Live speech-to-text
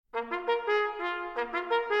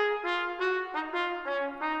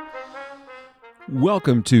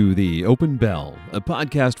Welcome to The Open Bell, a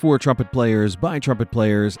podcast for trumpet players, by trumpet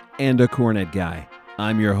players, and a cornet guy.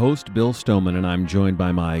 I'm your host, Bill Stoneman, and I'm joined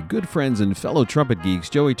by my good friends and fellow trumpet geeks,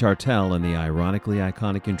 Joey Tartell, and the ironically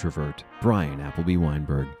iconic introvert, Bryan Appleby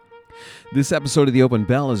Weinberg. This episode of The Open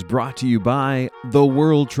Bell is brought to you by the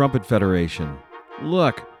World Trumpet Federation.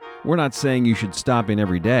 Look, we're not saying you should stop in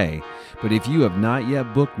every day, but if you have not yet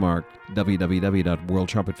bookmarked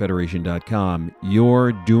www.worldtrumpetfederation.com,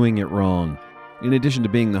 you're doing it wrong. In addition to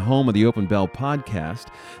being the home of the Open Bell podcast,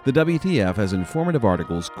 the WTF has informative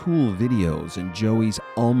articles, cool videos, and Joey's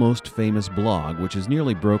almost famous blog, which has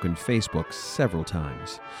nearly broken Facebook several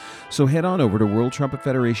times. So head on over to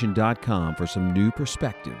worldtrumpetfederation.com for some new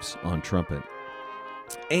perspectives on trumpet.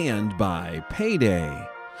 And by Payday.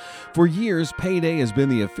 For years, Payday has been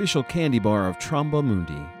the official candy bar of Tromba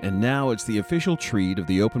Mundi, and now it's the official treat of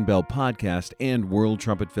the Open Bell podcast and World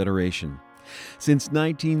Trumpet Federation. Since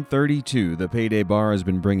 1932, the Payday Bar has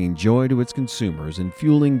been bringing joy to its consumers and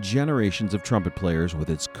fueling generations of trumpet players with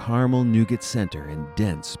its caramel nougat center and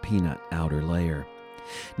dense peanut outer layer.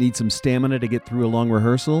 Need some stamina to get through a long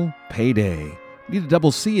rehearsal? Payday. Need a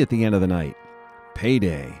double C at the end of the night?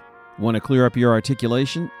 Payday. Want to clear up your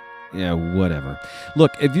articulation? Yeah, whatever.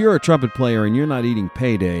 Look, if you're a trumpet player and you're not eating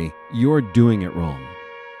Payday, you're doing it wrong.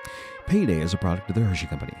 Payday is a product of the Hershey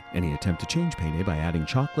Company. Any attempt to change Payday by adding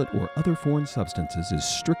chocolate or other foreign substances is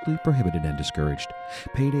strictly prohibited and discouraged.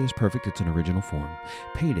 Payday is perfect. It's an original form.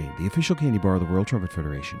 Payday, the official candy bar of the World Trumpet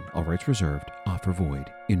Federation. All rights reserved. Offer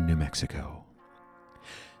void in New Mexico.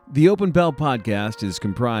 The Open Bell podcast is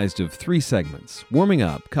comprised of 3 segments: warming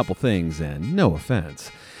up, couple things, and no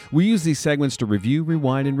offense. We use these segments to review,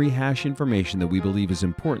 rewind, and rehash information that we believe is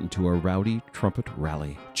important to a rowdy trumpet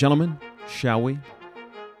rally. Gentlemen, shall we?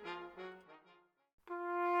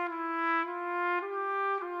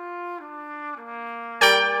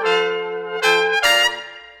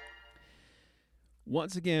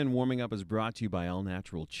 Once again, warming up is brought to you by All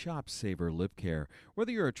Natural Chop Saver Lip Care.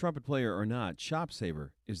 Whether you're a trumpet player or not, Chop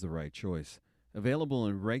Saver is the right choice. Available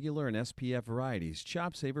in regular and SPF varieties,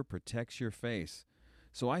 Chop Saver protects your face.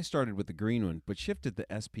 So I started with the green one, but shifted to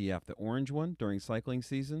SPF, the orange one, during cycling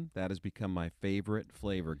season. That has become my favorite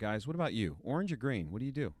flavor. Guys, what about you? Orange or green? What do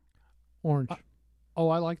you do? Orange.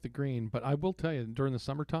 I like the green, but I will tell you, during the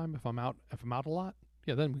summertime, if I'm out a lot,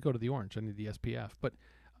 yeah, then we go to the orange. I need the SPF. But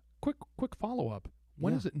quick follow-up.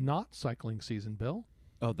 When is it not cycling season, Bill?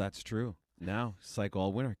 Oh, that's true. Now, cycle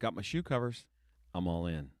all winter. Got my shoe covers. I'm all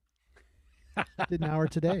in. Did an hour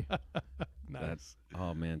today. Nice.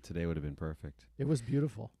 Oh, man, today would have been perfect. It was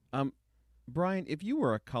beautiful. Bryan, if you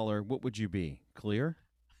were a color, what would you be? Clear?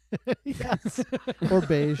 Yes. Or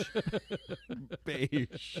beige.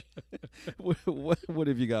 Beige. What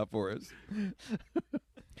have you got for us?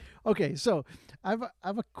 Okay, so I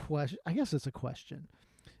have a question. I guess it's a question.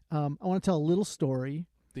 I want to tell a little story.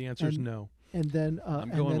 The answer is no. And then I'm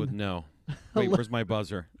going with no. Wait, where's my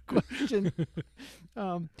buzzer? Question.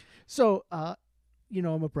 I'm a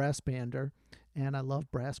brass bander, and I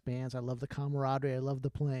love brass bands. I love the camaraderie. I love the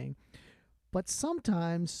playing. But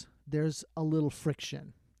sometimes there's a little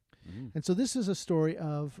friction. Mm-hmm. And so this is a story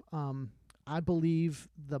of, I believe,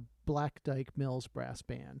 the Black Dyke Mills Brass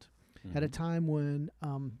Band. Mm-hmm. At a time when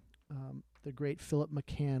the great Philip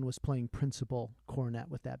McCann was playing principal cornet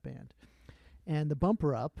with that band. And the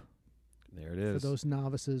bumper up, there it is. For those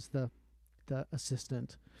novices, the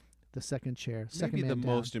assistant, the second chair, maybe the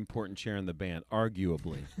most important chair in the band,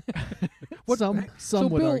 arguably. Some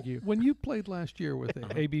would Bill, argue. When you played last year with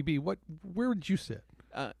ABB, where did you sit?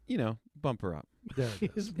 Bumper up. There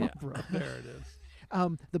it is. Bumper up. There it is.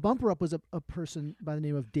 The bumper up was a person by the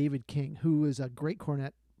name of David King, who is a great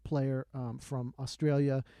cornet player from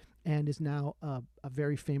Australia, and is now a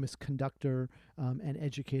very famous conductor and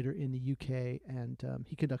educator in the UK. And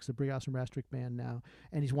he conducts the Brighouse and Rastrick Band now.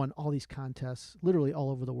 And he's won all these contests, literally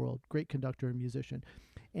all over the world. Great conductor and musician.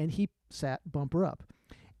 And he sat bumper up.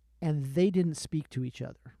 And they didn't speak to each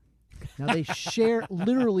other. Now they share,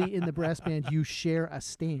 literally in the brass band, you share a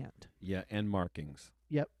stand. Yeah, and markings.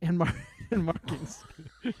 Yep, and markings.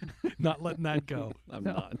 Not letting that go. I'm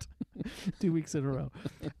not. 2 weeks in a row.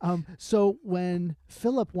 So when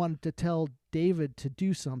Philip wanted to tell David to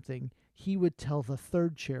do something, he would tell the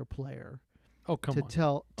third chair player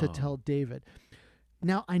tell David.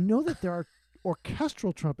 Now, I know that there are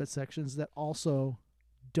orchestral trumpet sections that also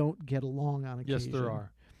don't get along on occasion. Yes, there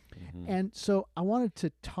are. Mm-hmm. And so I wanted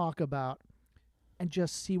to talk about and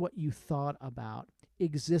just see what you thought about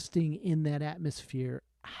existing in that atmosphere,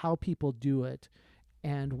 how people do it,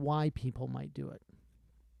 and why people might do it,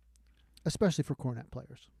 especially for cornet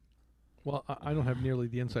players. Well, I don't have nearly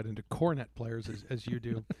the insight into cornet players as you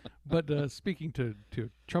do, but speaking to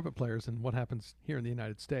trumpet players and what happens here in the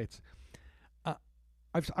United States,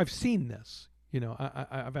 I've seen this.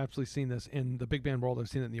 I've absolutely seen this in the big band world. I've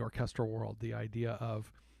seen it in the orchestral world. The idea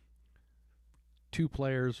of two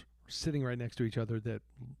players sitting right next to each other that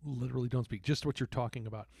literally don't speak, just what you're talking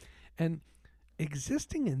about, and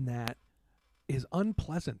existing in that is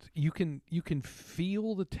unpleasant. You can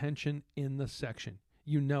feel the tension in the section.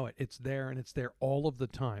 You know it. It's there, and it's there all of the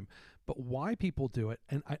time. But why people do it,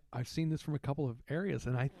 and I've seen this from a couple of areas,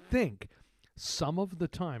 and I think some of the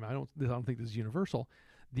time, I don't think this is universal,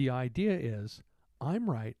 the idea is I'm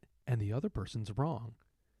right and the other person's wrong.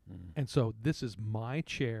 And so this is my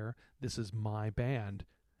chair, this is my band,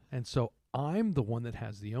 and so I'm the one that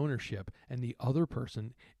has the ownership, and the other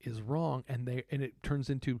person is wrong, and it turns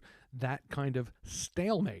into that kind of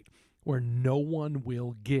stalemate where no one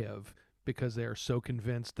will give because they are so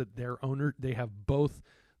convinced that they have both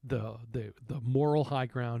the moral high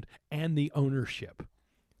ground and the ownership,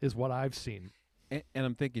 is what I've seen. And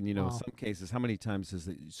I'm thinking, in some cases, how many times is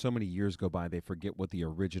it, so many years go by, they forget what the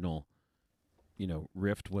original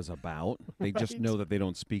rift was about. They just know that they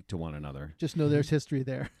don't speak to one another. Just know there's history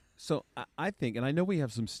there. So I think, and I know we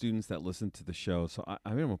have some students that listen to the show, so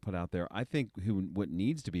I'm going to put out there, I think what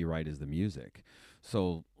needs to be right is the music.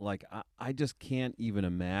 So, I just can't even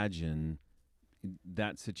imagine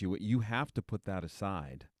that situation. You have to put that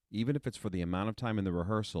aside. Even if it's for the amount of time in the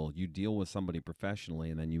rehearsal, you deal with somebody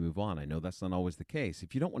professionally and then you move on. I know that's not always the case.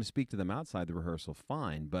 If you don't want to speak to them outside the rehearsal,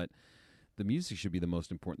 fine, but the music should be the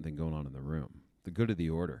most important thing going on in the room. The good of the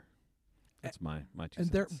order. That's my two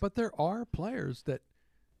cents. But there are players that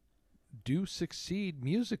do succeed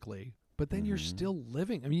musically, but then you're still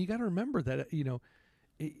living. I mean, you got to remember that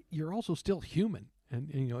you're also still human,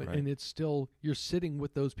 and Right. and it's still, you're sitting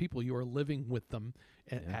with those people. You are living with them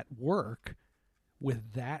at work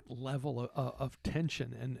with that level of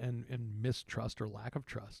tension and mistrust or lack of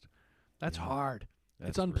trust. That's hard.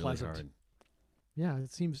 It's unpleasant. Really hard. Yeah,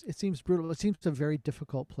 it seems brutal. It seems a very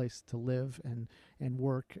difficult place to live and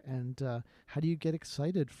work. And how do you get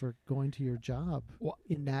excited for going to your job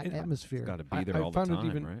in that atmosphere? It's got to be there all the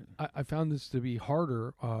time, right? I found this to be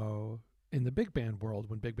harder in the big band world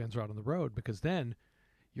when big bands are out on the road, because then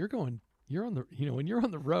you're on the when you're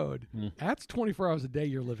on the road, that's 24 hours a day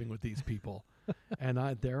you're living with these people. And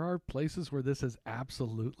there are places where this has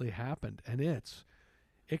absolutely happened, and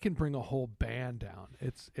it can bring a whole band down.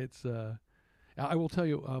 I will tell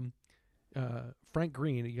you, Frank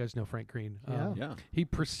Green, you guys know Frank Green. Yeah. He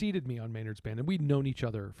preceded me on Maynard's band, and we'd known each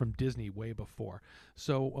other from Disney way before.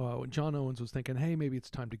 So when John Owens was thinking, hey, maybe it's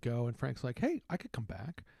time to go, and Frank's like, hey, I could come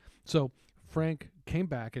back. So Frank came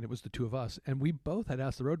back, and it was the two of us, and we both had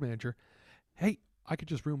asked the road manager, hey, I could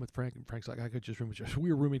just room with Frank. And Frank's like, I could just room with you. So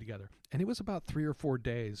we were rooming together. And it was about 3 or 4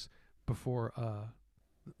 days before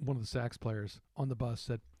one of the sax players on the bus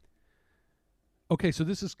said, okay, so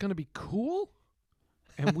this is going to be cool?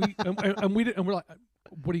 And we and we're like,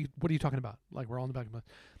 what are you talking about? Like, we're all in the back of the bus.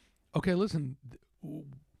 Okay, listen,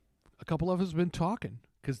 a couple of us have been talking,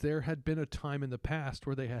 because there had been a time in the past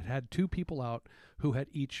where they had two people out who had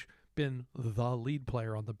each been the lead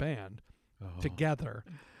player on the band together.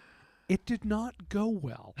 It did not go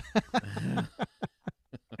well.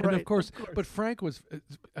 And Right, of course, but Frank was,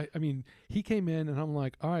 I mean, he came in and I'm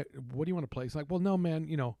like, all right, what do you want to play? He's like, well, no, man,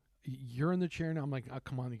 you're in the chair now. I'm like, oh,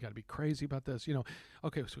 come on, you got to be crazy about this.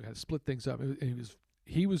 Okay, so we had to split things up. And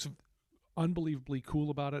he was unbelievably cool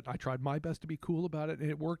about it. I tried my best to be cool about it, and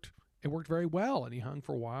it worked. It worked very well. And he hung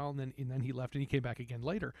for a while, and then he left, and he came back again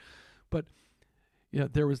later. But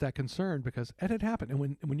there was that concern, because it had happened. And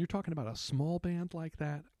when you're talking about a small band like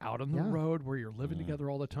that out on the road where you're living together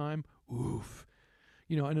all the time, oof.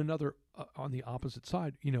 And another on the opposite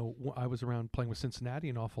side, I was around playing with Cincinnati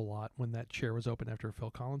an awful lot when that chair was open after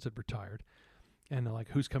Phil Collins had retired. And like,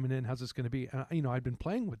 who's coming in? How's this going to be? And, I'd been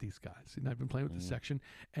playing with these guys, and I've been playing with this section,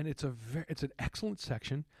 and it's an excellent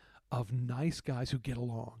section of nice guys who get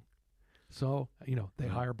along. So, they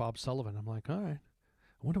hire Bob Sullivan. I'm like, all right,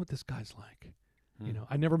 I wonder what this guy's like.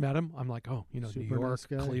 I never met him. I'm like, oh, New Super York, nice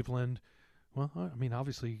guy. Cleveland. Well, I mean,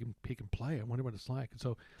 obviously he can play. I wonder what it's like. And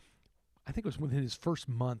so I think it was within his first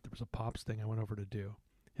month, there was a pops thing I went over to do.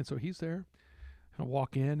 And so he's there. I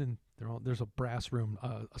walk in, and there's a brass room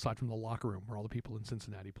aside from the locker room where all the people in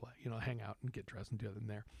Cincinnati play, hang out and get dressed and do it in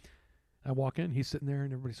there. I walk in, he's sitting there,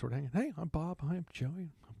 and everybody's sort of hanging. Hey, I'm Bob. Hi, I'm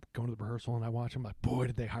Joey. I'm going to the rehearsal, and I watch him like, boy,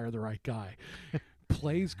 did they hire the right guy.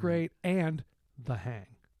 Plays great, and the hang.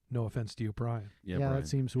 No offense to you, Bryan. Yeah, Yeah, Bryan. that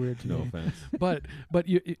seems weird to No me. offense. But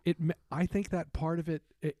I think that part of it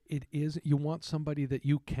is you want somebody that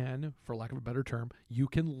you can, for lack of a better term, you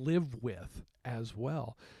can live with as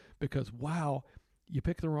well, because wow, you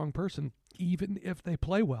pick the wrong person, even if they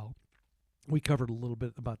play well. We covered a little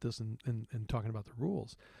bit about this in talking about the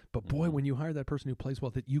rules, but boy, when you hire that person who plays well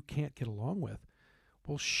that you can't get along with,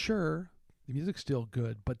 well, sure, the music's still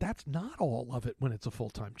good, but that's not all of it when it's a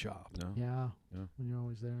full-time job. No. Yeah, Yeah. when you're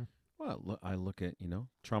always there. Well, I look at,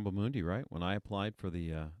 Tromba Mundi, right? When I applied for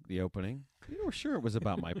the opening, sure it was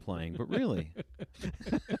about my playing, but really,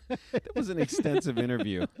 it was an extensive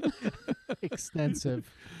interview. Extensive.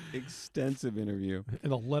 Extensive interview.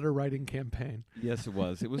 In a letter-writing campaign. Yes, it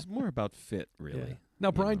was. It was more about fit, really. Yeah.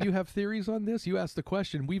 Now, Bryan, do you have theories on this? You asked the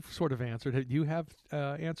question. We've sort of answered. Do you have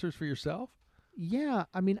answers for yourself? Yeah,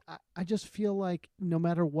 I mean, I just feel like no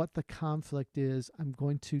matter what the conflict is, I'm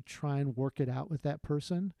going to try and work it out with that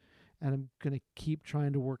person. And I'm going to keep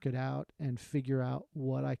trying to work it out and figure out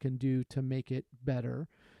what I can do to make it better.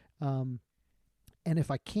 And if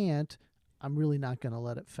I can't, I'm really not going to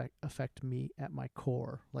let it affect me at my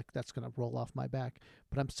core. Like that's going to roll off my back.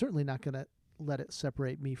 But I'm certainly not going to let it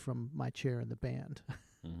separate me from my chair in the band.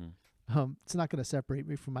 Mm-hmm. It's not going to separate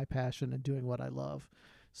me from my passion and doing what I love.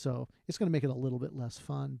 So it's going to make it a little bit less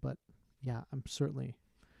fun. But yeah, it's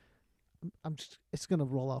going to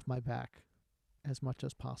roll off my back as much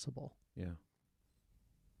as possible. Yeah.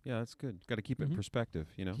 Yeah, that's good. Got to keep it in perspective,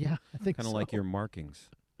 Yeah, I think Kind of so. like your markings.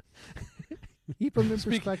 Keep them in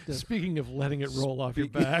perspective. Speaking of letting it roll off your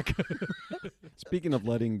back. Speaking of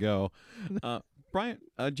letting go, Bryan,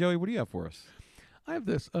 Joey, what do you have for us? I have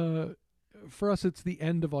this. For us, it's the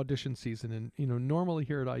end of audition season. And, normally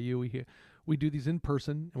here at IU, we do these in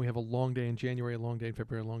person, and we have a long day in January, a long day in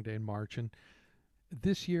February, a long day in March. And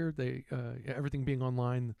this year, they everything being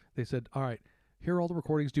online, they said, all right, here are all the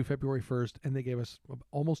recordings due February 1st, and they gave us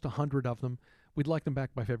almost 100 of them. We'd like them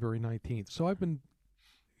back by February 19th. So I've been,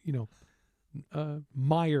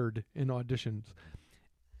 mired in auditions.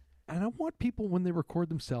 And I want people, when they record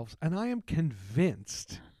themselves, and I am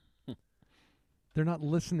convinced they're not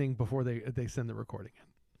listening before they send the recording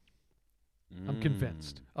in. I'm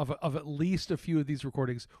convinced of at least a few of these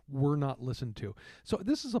recordings were not listened to. So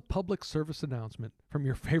this is a public service announcement from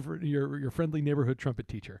your friendly neighborhood trumpet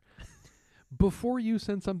teacher. Before you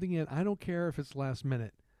send something in, I don't care if it's last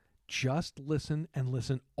minute, just listen and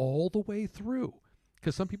listen all the way through.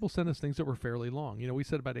 Because some people sent us things that were fairly long. We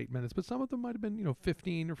said about 8 minutes, but some of them might have been,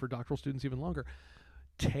 15, or for doctoral students even longer.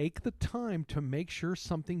 Take the time to make sure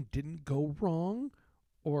something didn't go wrong,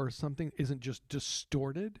 or something isn't just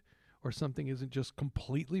distorted, or something isn't just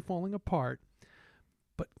completely falling apart.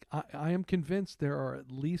 But I am convinced there are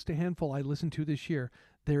at least a handful I listened to this year.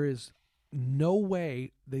 There is no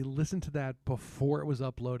way they listened to that before it was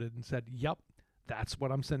uploaded and said, yep, that's what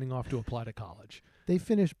I'm sending off to apply to college. They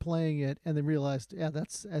finished playing it and they realized, yeah,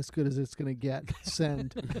 that's as good as it's going to get.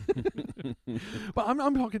 Send. But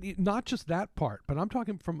I'm talking not just that part, but I'm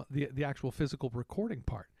talking from the actual physical recording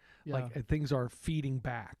part. Yeah. Like things are feeding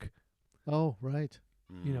back. Oh, right.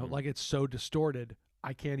 Like it's so distorted,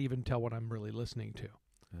 I can't even tell what I'm really listening to.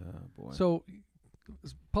 Oh, boy. So,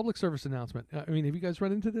 public service announcement. I mean, have you guys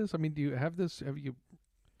run into this? I mean, do you have this? Have you?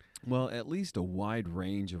 Well, at least a wide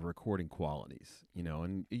range of recording qualities,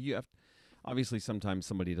 and you have, obviously sometimes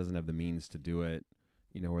somebody doesn't have the means to do it,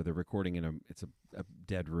 or they're recording in a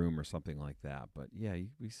dead room or something like that. But yeah,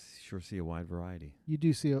 we sure see a wide variety. You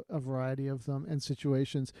do see a variety of them and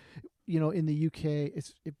situations. In the UK,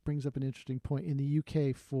 it brings up an interesting point. In the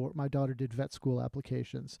UK, for my daughter did vet school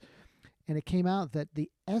applications, and it came out that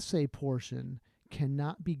the essay portion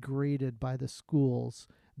cannot be graded by the schools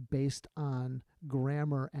based on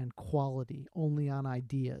grammar and quality, only on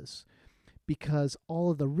ideas, because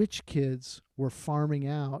all of the rich kids were farming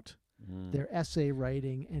out their essay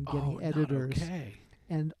writing and getting editors,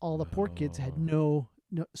 and all the poor kids had no.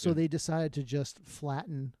 So they decided to just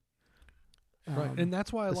flatten. Right, and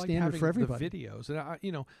that's why I like having for the everybody. videos.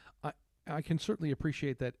 And I can certainly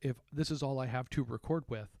appreciate that if this is all I have to record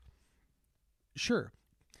with. Sure,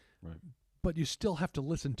 right. But you still have to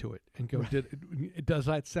listen to it and go, does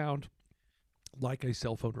that sound like a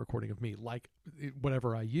cell phone recording of me, like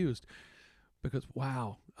whatever I used? Because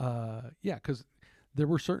wow, because there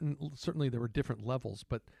were certainly there were different levels,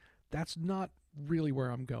 but that's not really where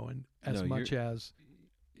I'm going as much as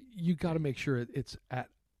you got to make sure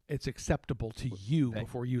it's acceptable to you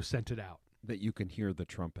before you sent it out. That you can hear the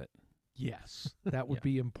trumpet. Yes, that would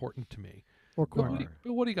be important to me. Or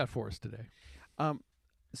What do you got for us today?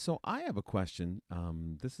 So I have a question.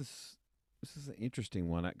 This is This is an interesting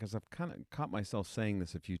one because I've kind of caught myself saying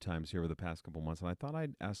this a few times here over the past couple months, and I thought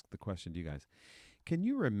I'd ask the question to you guys. Can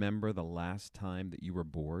you remember the last time that you were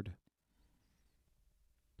bored?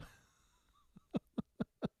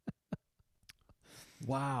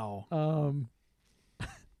 Wow.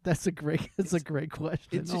 That's a great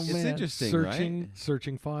question. It's, Oh it's man. interesting, right?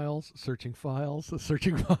 Searching files.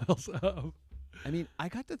 I mean, I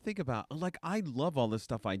got to think about, like, I love all this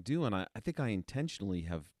stuff I do, and I think I intentionally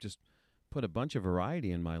have just put a bunch of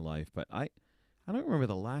variety in my life, but I don't remember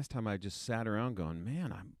the last time I just sat around going,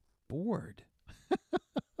 man, I'm bored.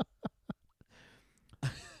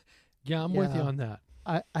 Yeah, I'm with you Yeah. on that.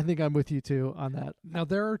 I think I'm with you too on that. Now,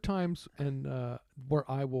 there are times where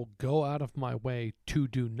I will go out of my way to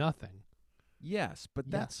do nothing. Yes, but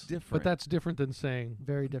that's Yes. different. But that's different than saying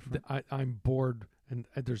Very different. I'm bored and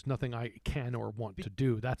there's nothing I can or want to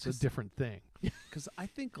do. That's a different thing. Because I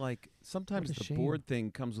think, like, sometimes What a the shame. bored thing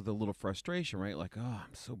comes with a little frustration, right? Like, oh,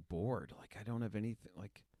 I'm so bored. Like, I don't have anything.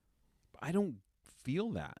 Like, I don't feel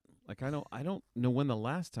that. Like, I don't know when the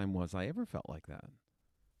last time was I ever felt like that.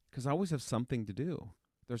 Because I always have something to do.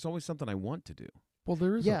 There's always something I want to do, Well,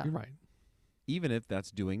 there is. Yeah. You're right. even if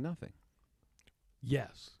that's doing nothing.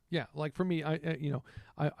 Yes. Yeah. Like for me, I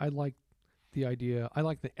like the idea. I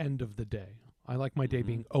like the end of the day. I like my day Mhm.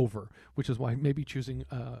 being over, which is why maybe choosing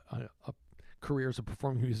a career as a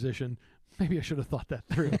performing musician. Maybe I should have thought that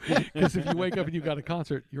through. Because if you wake up and you got a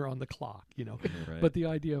concert, you're on the clock, Right. But the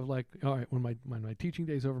idea of like, all right, when my teaching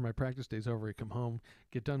day's over, my practice day's over, I come home,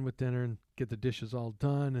 get done with dinner, and get the dishes all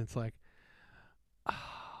done. And it's like,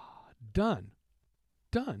 done.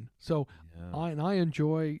 So yeah. I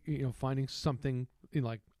enjoy finding something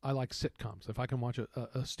like I like sitcoms. If I can watch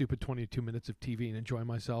a stupid 22 minutes of TV and enjoy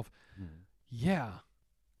myself, Mhm. yeah,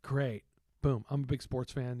 great. Boom. I'm a big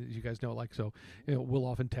sports fan, as you guys know. Like, so we'll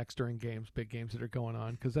often text during games, big games that are going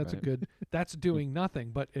on, because that's Right. that's doing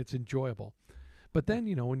nothing, but it's enjoyable. But then,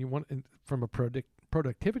 when you want, from a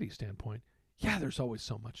productivity standpoint, yeah, there's always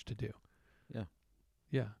so much to do. Yeah.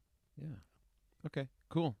 Yeah, Yeah. Okay.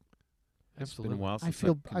 Cool. It's been absolutely. a while I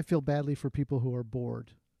since I feel badly for people who are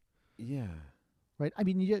bored. yeah. Right? I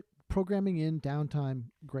mean, you get programming in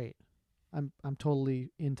downtime, great. I'm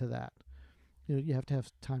totally into that. You have to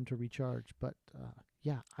have time to recharge, but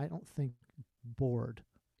yeah, I don't think bored.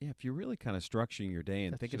 Yeah. If you're really kind of structuring your day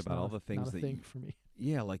and That's thinking just about not all a- the things not a that thing you, for me.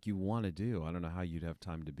 yeah, like you want to do, I don't know how you'd have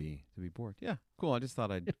time to be bored. Yeah. Cool. I just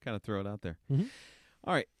thought I'd kind of throw it out there. Mhm.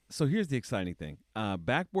 All right. So here's the exciting thing.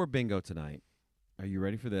 Backboard bingo tonight. Are you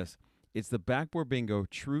ready for this? It's the Backboard Bingo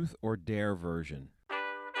Truth or Dare version.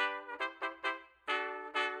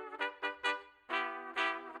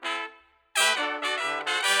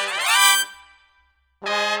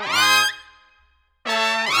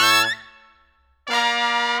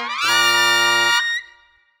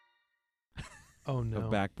 Oh no.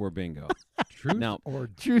 Of Backboard Bingo. Truth Now- or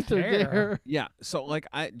Truth or dare? dare? Yeah. So, like,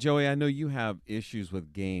 Joey, I know you have issues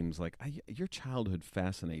with games. Like, your childhood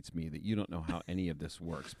fascinates me that you don't know how any of this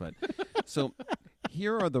works. But so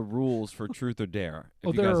here are the rules for Truth or Dare. If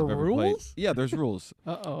Oh, you there guys are have ever played. rules? Yeah, there's rules.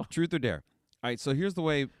 Uh-oh. Truth or Dare. All right. So here's the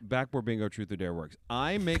way Backboard Bingo Truth or Dare works.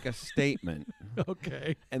 I make a statement,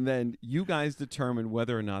 Okay. and then you guys determine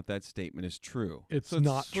whether or not that statement is true. It's so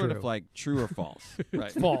not sort true. of like true or false.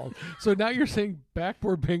 Right. It's false. So now you're saying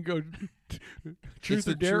backboard bingo truth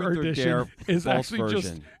the or dare truth or edition dare is false actually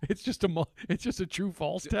version. it's just a true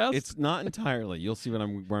false test. It's not entirely. You'll see where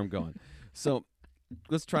I'm going. So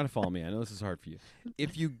let's try to follow me. I know this is hard for you.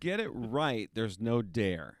 If you get it right, there's no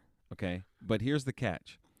dare. Okay? But here's the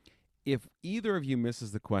catch. If either of you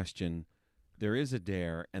misses the question, there is a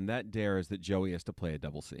dare, and that dare is that Joey has to play a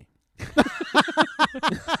double C.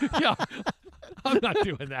 Yeah. I'm not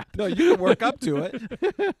doing that. No, you can work up to it.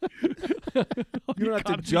 You don't have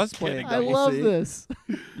to gotta be just play a kidding. I double love C. this.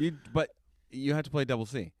 But you have to play double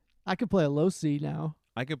C. I could play a low C now.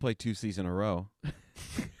 I could play 2 C's in a row.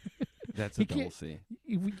 That's a He double can't- C.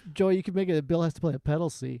 Joey, you could make it a Bill has to play a pedal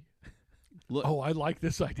C. Look, Oh, I like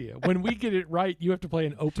this idea. When we get it right, you have to play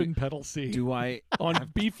an open pedal C do I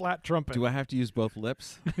on B flat trumpet. do I have to use both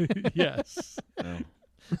lips? Yes. No.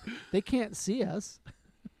 They can't see us.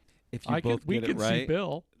 If you both we get can it right, see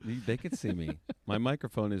Bill. they can see me. My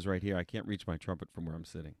microphone is right here. I can't reach my trumpet from where I'm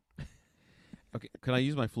sitting. Okay, can I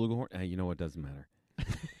use my flugelhorn? You know what? Doesn't matter.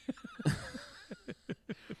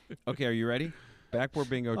 Okay, are you ready? Backboard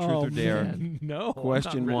bingo, truth Oh, or dare. man. No. I'm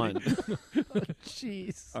Question not one. ready.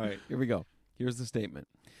 Jeez. All right, here we go. Here's the statement.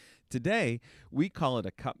 Today, we call it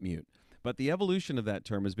a cup mute, but the evolution of that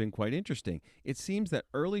term has been quite interesting. It seems that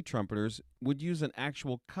early trumpeters would use an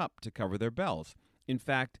actual cup to cover their bells. In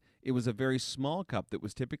fact, it was a very small cup that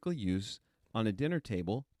was typically used on a dinner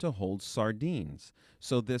table to hold sardines.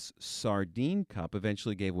 So this sardine cup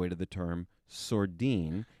eventually gave way to the term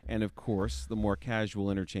sordine, and of course, the more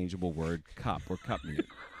casual interchangeable word cup or cup meat.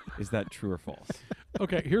 Is that true or false?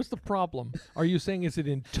 Okay, here's the problem. Are you saying is it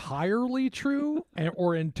entirely true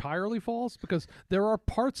or entirely false? Because there are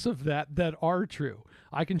parts of that are true.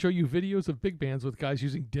 I can show you videos of big bands with guys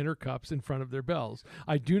using dinner cups in front of their bells.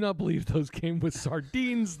 I do not believe those came with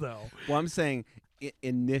sardines, though. Well, I'm saying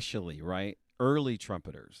initially, right? Early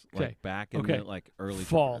trumpeters, like back in the early false.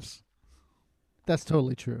 Trumpeters. That's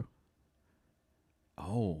totally true.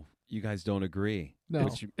 Oh, you guys don't agree? No,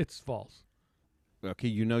 it's false. Okay,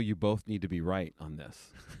 you both need to be right on this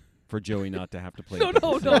for Joey not to have to play. No.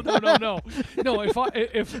 No, if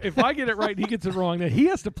I get it right and he gets it wrong, then he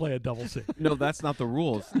has to play a double C. No, that's not the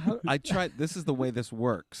rules. I tried. This is the way this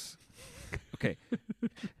works. Okay,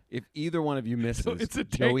 if either one of you misses,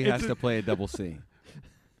 Joey has to play a double C.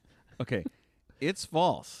 Okay, it's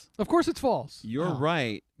false. Of course, it's false. You're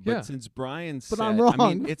right, but Yeah. since Bryan said, I'm wrong.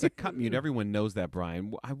 I mean, it's a cup mute. Everyone knows that,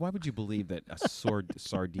 Bryan. Why would you believe that a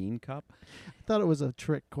sardine cup? I thought it was a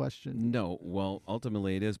trick question. No, well,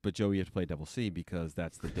 ultimately it is, but Joey, you have to play double C because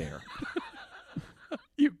that's the dare.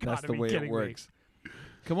 You That's gotta the be way it kidding works. me.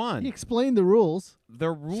 Come on, He explained the rules. the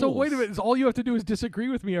rules. So wait a minute. All you have to do is disagree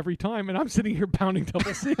with me every time, and I'm sitting here pounding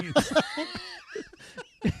double C's.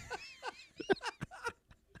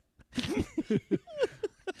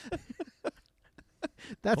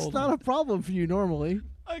 That's Hold not on. a problem for you normally.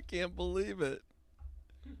 I can't believe it.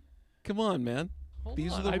 Come on, man. Hold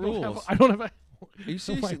These on, are the I don't rules. I don't have a. Are you my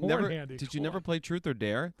serious? horn Never, handy. did you Hold never on. play Truth or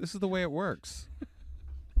Dare? This is the way it works.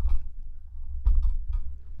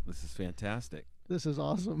 This is fantastic. This is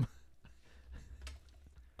awesome.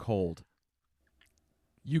 Cold.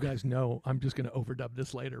 You guys know I'm just going to overdub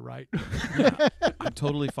this later, right? Yeah, I'm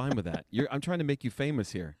totally fine with that. I'm trying to make you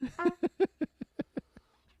famous here.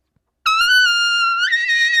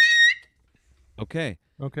 Okay,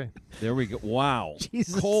 Okay. there we go. Wow.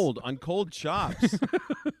 Jesus. Cold on cold chops.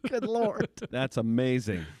 Good Lord. That's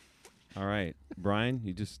amazing. All right, Bryan,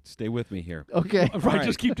 you just stay with me here. Okay. Right, right.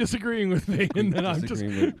 just keep disagreeing with me, and then I'll be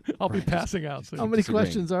Bryan, passing out soon. How many disagreeing.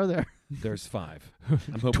 questions are there? There's 5.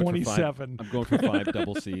 I'm hoping 27. I'm going for 5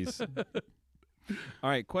 double C's. All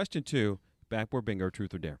right, question 2, backboard bingo,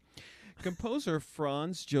 truth or dare. Composer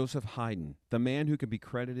Franz Joseph Haydn, the man who can be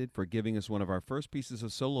credited for giving us one of our first pieces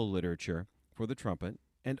of solo literature for the trumpet,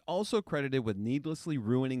 and also credited with needlessly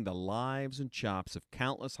ruining the lives and chops of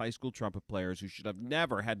countless high school trumpet players who should have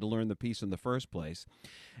never had to learn the piece in the first place,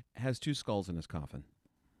 has 2 skulls in his coffin.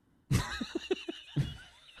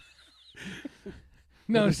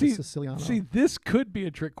 No, That is a see, Siciliano. this could be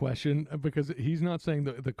a trick question because he's not saying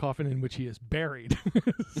the coffin in which he is buried.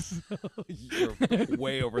 You're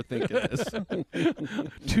way overthinking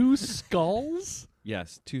this. 2 skulls?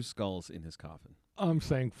 Yes, 2 skulls in his coffin. I'm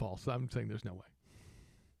saying false. I'm saying there's no way.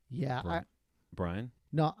 Yeah. Bryan?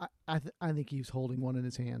 I think he's holding one in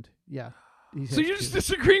his hand. Yeah. He So has you're just 2.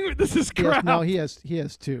 disagreeing with this? Is He has- crap. no, he has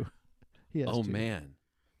 2. He has Oh 2. man,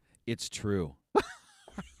 it's true.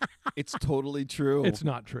 It's totally true. It's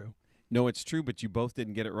not true. No, it's true, but you both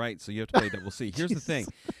didn't get it right, so you have to play double C. Here's the Jesus. thing.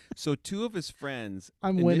 So 2 of his friends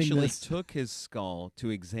I'm winning initially this. took his skull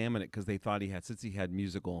to examine it because they thought since he had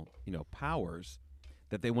musical, powers,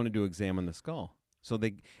 that they wanted to examine the skull. So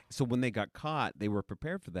when they got caught, they were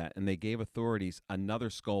prepared for that, and they gave authorities another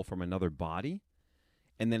skull from another body.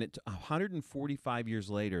 And then 145 years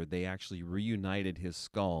later, they actually reunited his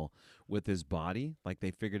skull with his body. Like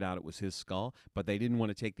they figured out it was his skull, but they didn't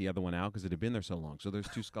want to take the other one out because it had been there so long. So there's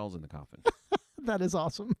 2 skulls in the coffin. That is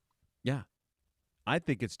awesome. Yeah. I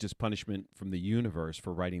think it's just punishment from the universe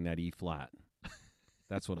for writing that E flat.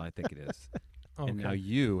 That's what I think it is. Okay. And now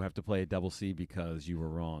you have to play a double C because you were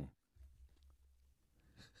wrong.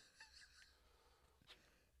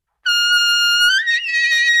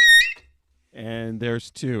 And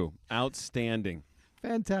there's 2. Outstanding.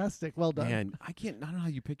 Fantastic. Well done. Man, I don't know how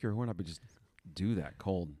you pick your horn up and just do that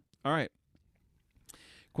cold. All right.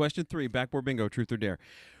 Question 3, backboard bingo, truth or dare.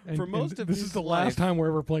 For most of this his is the life- last time we're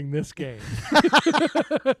ever playing this game.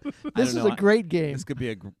 This is know. a great game. This could be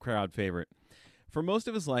a crowd favorite. For most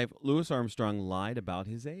of his life, Louis Armstrong lied about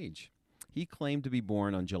his age. He claimed to be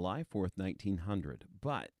born on July 4th, 1900.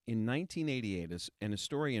 But in 1988, an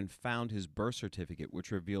historian found his birth certificate,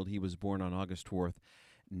 which revealed he was born on August 4th,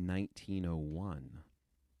 1901.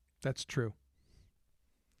 That's true.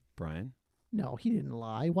 Bryan? No, he didn't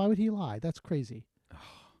lie. Why would he lie? That's crazy.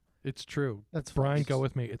 It's true. That's Bryan, false. go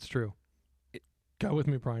with me. It's true. Go with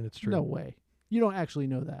me, Bryan. It's true. No way. You don't actually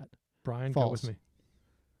know that. Bryan, go False. with me.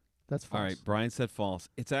 That's false. All right, Bryan said false.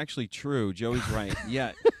 It's actually true. Joey's right.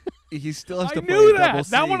 Yeah. He still has I to play knew a that. double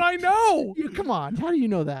C. That one I know. Come on, how do you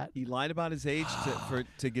know that? He lied about his age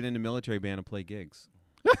to get into military band and play gigs.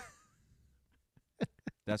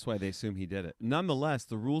 That's why they assume he did it. Nonetheless,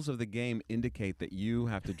 the rules of the game indicate that you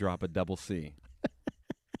have to drop a double C.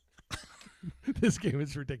 This game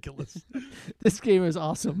is ridiculous. This game is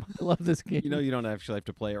awesome. I love this game. You know you don't actually have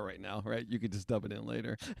to play it right now, right? You could just dub it in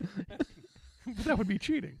later. That would be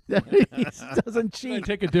cheating. He doesn't Can I cheat.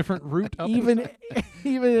 take a different route up? Even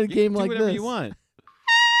in a game do like whatever this. you want.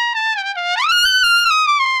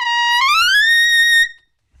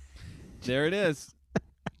 There it is.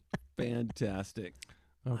 Fantastic.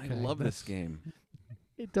 Okay, I love this game.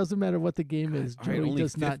 It doesn't matter what the game is. All right, Joey only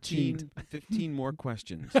does not cheat. 15 more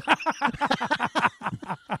questions. All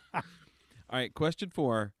right, question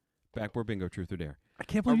 4. Backboard bingo, truth or dare. I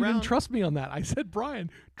can't believe you didn't trust me on that. I said, Brian,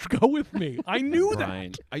 go with me. I knew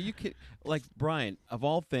Brian, that. are you kidding? Like, Brian, of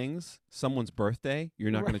all things, someone's birthday,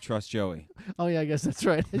 you're not going to trust Joey. Oh yeah, I guess that's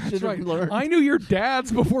right. I should That's have right. learned. I knew your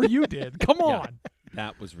dad's before you did. Come on.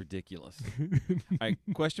 That was ridiculous. All right,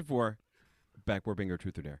 question 4. Backboard bingo,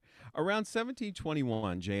 truth or dare. Around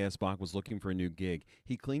 1721, J.S. Bach was looking for a new gig.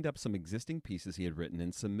 He cleaned up some existing pieces he had written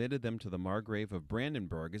and submitted them to the Margrave of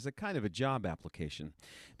Brandenburg as a kind of a job application.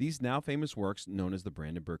 These now famous works, known as the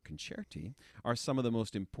Brandenburg Concerti, are some of the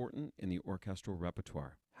most important in the orchestral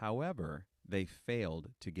repertoire. However, they failed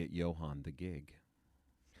to get Johann the gig.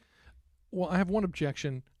 Well, I have one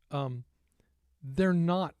objection. They're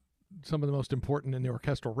not some of the most important in the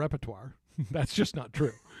orchestral repertoire. That's just not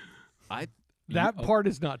true. That part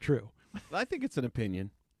is not true. I think it's an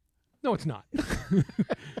opinion. No, it's not.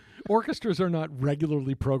 Orchestras are not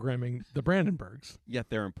regularly programming the Brandenburgs. Yet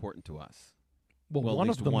they're important to us. Well, at one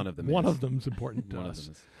least of them. one of them One is. of them's important to One of us.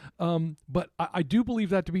 them is. But I do believe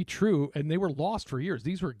that to be true, and they were lost for years.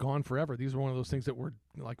 These were gone forever. These were one of those things that were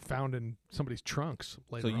like found in somebody's trunks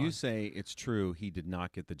later So you on. say it's true he did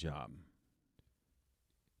not get the job.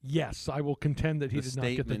 Yes, I will contend that he The did not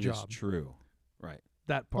get the statement job. is true. Right.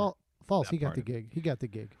 That part. Well, false. That He got part the of gig. He got the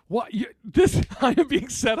gig. What? I am being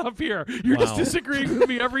set up here. You're just Wow. disagreeing with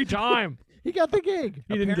me every time. He got the gig.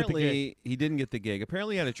 He didn't get the gig. Apparently, he didn't get the gig.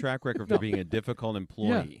 Apparently, he had a track record for being a difficult Yeah,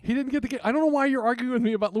 employee. he didn't get the gig. I don't know why you're arguing with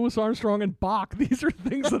me about Louis Armstrong and Bach. These are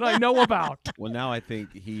things that I know about. Well, now I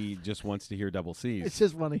think he just wants to hear double I C's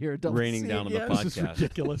just want to hear a double raining C down on the again. This is podcast.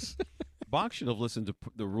 ridiculous. Bach should have listened to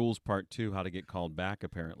the rules part 2, how to get called back,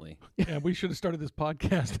 apparently. And we should have started this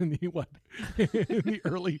podcast in the in the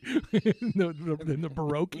early in the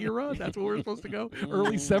Baroque era. That's where we're supposed to go.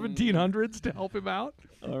 Early 1700s to help him out.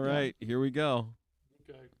 All right, here we go.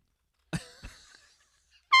 Okay.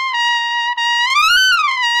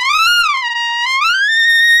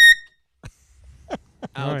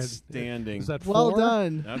 All right. Outstanding. Is that Well 4?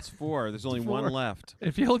 done. That's 4. There's only 1 left.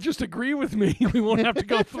 If you'll just agree with me, we won't have to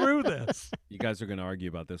go through this. You guys are going to argue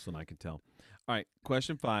about this one, I can tell. All right,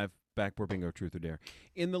 question 5, backboard bingo, truth or dare.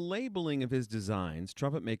 In the labeling of his designs,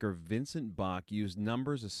 trumpet maker Vincent Bach used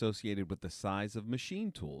numbers associated with the size of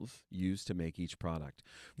machine tools used to make each product.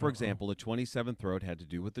 For example, a 27 throat had to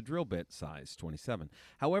do with the drill bit size, 27.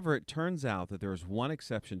 However, it turns out that there is one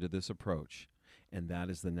exception to this approach, and that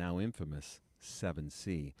is the now infamous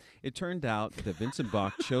 7C. It turned out that Vincent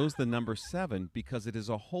Bach chose the number 7 because it is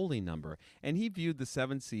a holy number, and he viewed the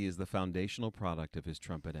 7C as the foundational product of his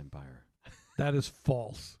trumpet empire. That is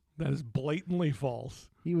false. That is blatantly false.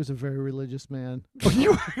 He was a very religious man.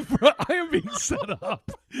 I am being set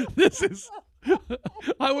up. This is.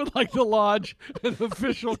 I would like to lodge an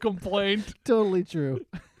official complaint. Totally true.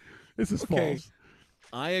 This is Okay. false.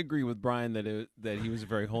 I agree with Brian that he was a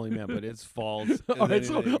very holy man, but it's false. All right,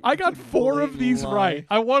 so I got 4 of these right.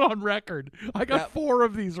 I won on record. I got That- 4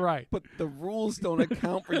 of these right. But the rules don't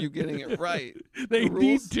account for you getting it right. They the need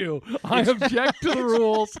rules- to. I object to the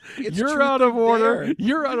rules. it's You're truth out of or order. dare.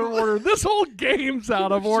 You're out of order. This whole game's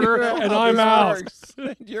out of order, You know and how I'm this out.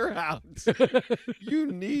 works. You're out.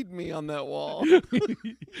 You need me on that wall.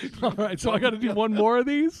 All right, so I got to do one more of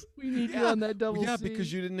these. We need you on that double Yeah, C.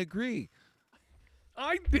 because you didn't agree.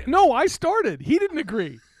 No, I started. He didn't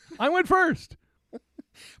agree. I went first.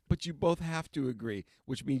 But you both have to agree,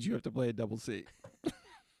 which means you have to play a double C.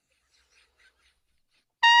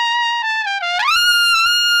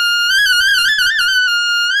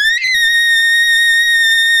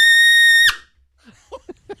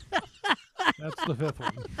 That's the 5th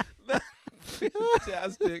one.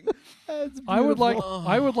 Fantastic. That's I would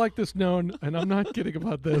beautiful. like this known, and I'm not kidding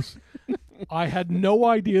about this. I had no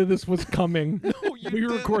idea this was coming. We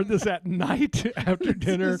record this at night after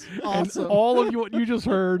dinner, is awesome. and all of what you just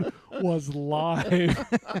heard was live.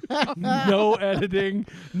 No editing,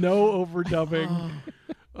 no overdubbing.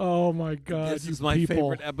 Oh my God! This you is my people.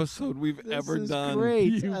 favorite episode we've ever This is done.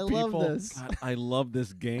 great. You I love people. this. God, I love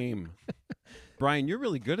this game. Brian, you're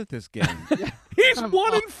really good at this game. He's I'm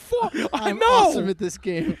 1-4. I I'm know. awesome at this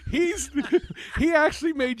game. He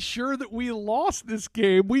actually made sure that we lost this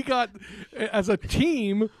game. We got, as a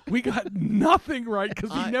team, we got nothing right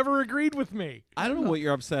because he never agreed with me. I don't know what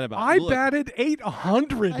you're upset about. I Look, batted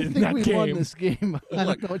 800 I in think that we game. won this game. I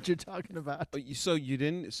Look. don't know what you're talking about. So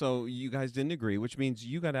you guys didn't agree, which means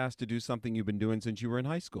you got asked to do something you've been doing since you were in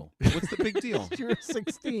high school. What's the big deal? You're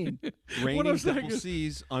 16. Raining saying double is-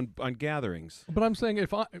 C's on gatherings. But I'm saying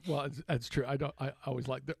it's true. I always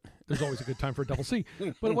like there's always a good time for a double C.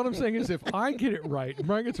 But what I'm saying is if I get it right and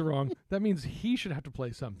Brian gets it wrong, that means he should have to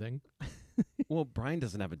play something. Well, Brian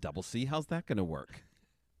doesn't have a double C. How's that going to work?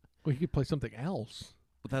 Well, he could play something else.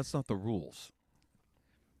 But that's not the rules.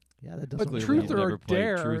 Yeah, that doesn't But Clearly truth you've or never played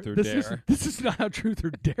dare, Truth or this Dare. is not how truth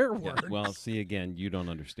or dare Yeah, works. well, see, again, you don't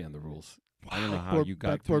understand the rules. I don't know how Backboard- you got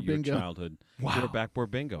through backboard your bingo. childhood. Wow. You're a backboard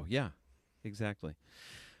bingo. Yeah, exactly.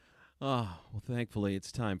 Oh, well, thankfully,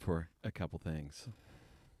 it's time for a couple things.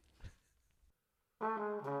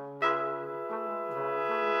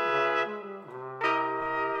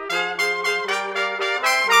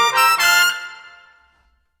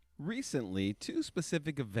 Recently, two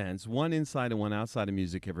specific events, one inside and one outside of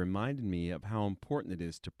music, have reminded me of how important it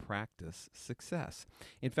is to practice success.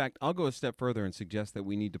 In fact, I'll go a step further and suggest that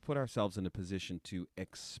we need to put ourselves in a position to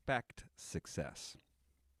expect success.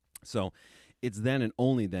 So it's then and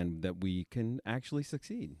only then that we can actually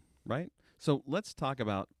succeed, right? So let's talk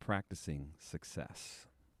about practicing success.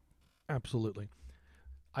 Absolutely.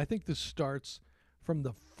 I think this starts from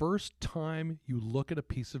the first time you look at a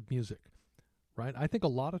piece of music, right? I think a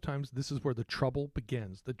lot of times this is where the trouble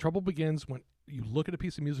begins. The trouble begins when you look at a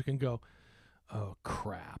piece of music and go, oh,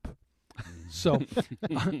 crap. So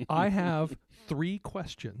I have 3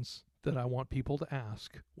 questions that I want people to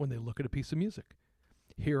ask when they look at a piece of music.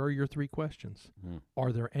 Here are your 3 questions.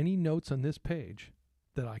 Are there any notes on this page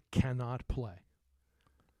that I cannot play?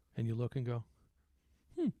 And you look and go,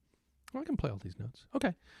 I can play all these notes.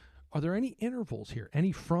 Okay. Are there any intervals here?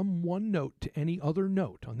 Any from one note to any other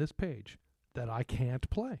note on this page that I can't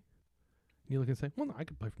play? And you look and say, well, no, I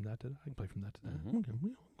can play from that to that. I can play from that to that.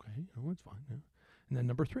 Mhm. Okay, oh, it's fine. Yeah. And then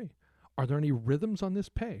number 3, are there any rhythms on this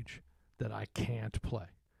page that I can't play?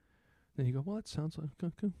 Then you go, well, that sounds like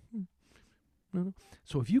no.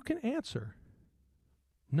 So if you can answer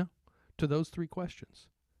no to those 3 questions,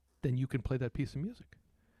 then you can play that piece of music.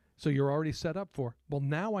 So you're already set up for, well,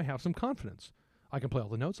 now I have some confidence. I can play all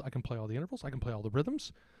the notes. I can play all the intervals. I can play all the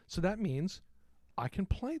rhythms. So that means I can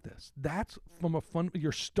play this. That's from a fun,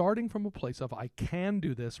 you're starting from a place of I can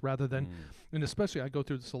do this rather than, and especially I go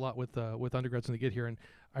through this a lot with undergrads when they get here, and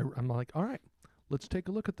I'm like, all right, let's take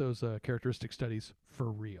a look at those characteristic studies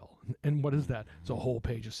for real. And what is that? It's a whole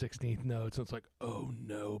page of 16th notes. And it's like, oh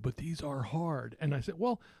no, but these are hard. And I said,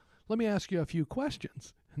 well, let me ask you a few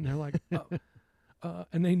questions. And they're like,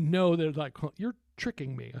 and they know, they're like, you're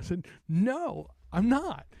tricking me. I said, no, I'm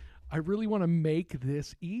not. I really want to make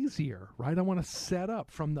this easier, right? I want to set up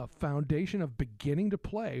from the foundation of beginning to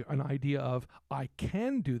play an idea of I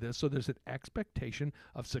can do this. So there's an expectation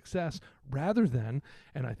of success rather than,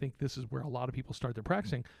 and I think this is where a lot of people start their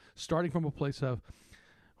practicing, starting from a place of,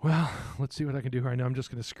 well, let's see what I can do here. I know I'm just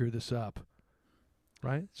going to screw this up,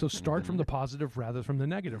 right? So start from the positive rather from the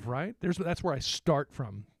negative, right? That's where I start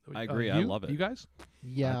from. I agree. I love it. You guys?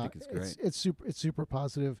 Yeah, think it's great. It's super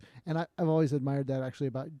positive, and I've always admired that actually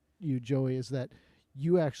about you, Joey, is that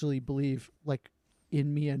you actually believe like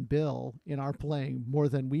in me and Bill in our playing more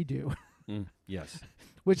than we do, Yes.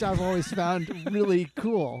 which I've always found really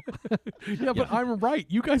cool. Yeah, but I'm right.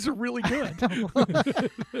 You guys are really good.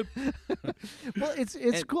 Well,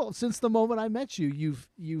 it's cool. Since the moment I met you,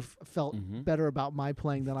 you've felt better about my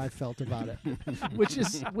playing than I felt about it, which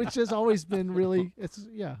has always been really it's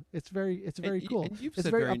very cool. and you've It's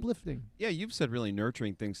said very very- uplifting. Yeah, you've said really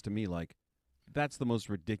nurturing things to me, like, that's the most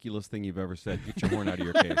ridiculous thing you've ever said. Get your horn out of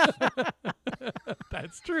your case.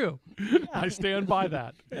 That's true. I stand by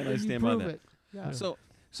that. And I You stand by prove that. it. Yeah.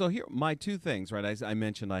 So here, my 2 things, right? I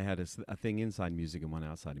mentioned I had a thing inside music and one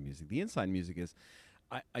outside of music. The inside music is,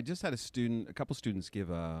 I just had a couple students give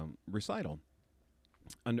a recital,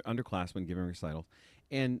 underclassmen giving recitals,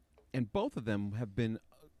 and both of them have been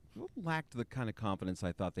lacked the kind of confidence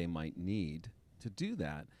I thought they might need to do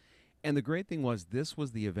that. And the great thing was, this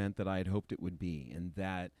was the event that I had hoped it would be, and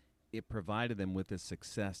that it provided them with this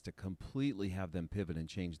success to completely have them pivot and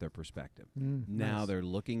change their perspective. Now Nice. they're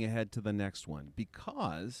looking ahead to the next one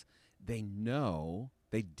because they know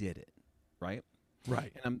they did it, right?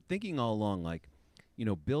 Right. And I'm thinking all along, like,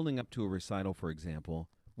 building up to a recital, for example,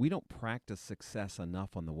 we don't practice success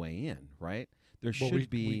enough on the way in, right? There Well, should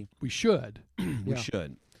be. We should. We Yeah.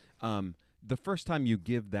 should. The first time you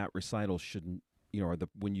give that recital shouldn't, or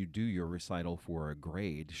when you do your recital for a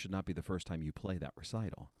grade, should not be the first time you play that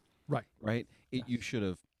recital. Right. Right? You Yes. should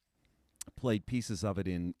have played pieces of it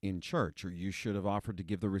in church, or you should have offered to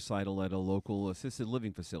give the recital at a local assisted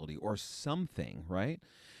living facility or something, right?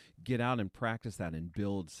 Get out and practice that and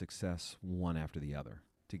build success one after the other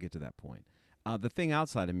to get to that point. The thing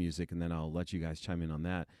outside of music, and then I'll let you guys chime in on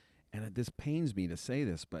that, and this pains me to say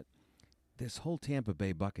this, but this whole Tampa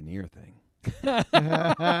Bay Buccaneer thing.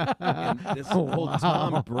 And this whole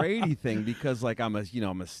Tom Brady thing, because I'm a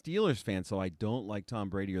Steelers fan, so I don't like Tom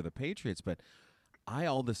Brady or the Patriots, but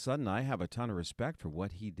all of a sudden I have a ton of respect for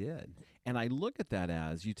what he did. And I look at that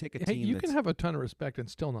as you take a Hey, team you that's can have a ton of respect and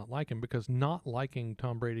still not like him, because not liking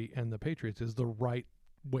Tom Brady and the Patriots is the right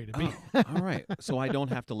way to be. Oh, all right. So I don't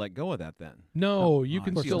have to let go of that then. No, you I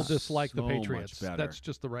can feel still dislike the so much Patriots. better. That's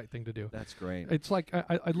just the right thing to do. That's great. It's like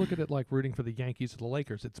I look at it like rooting for the Yankees or the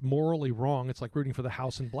Lakers. It's morally wrong. It's like rooting for the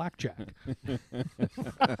house in blackjack. The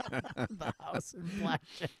house in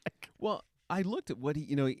blackjack. Well, I looked at what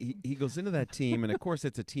he goes into that team, and of course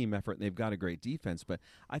it's a team effort, and they've got a great defense, but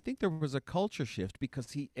I think there was a culture shift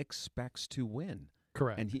because he expects to win.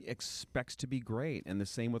 Correct. And he expects to be great. And the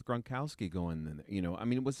same with Gronkowski going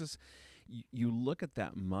in. It was this, you look at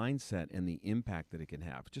that mindset and the impact that it can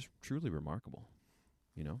have. Just truly remarkable,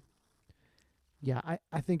 Yeah,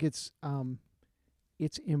 I think it's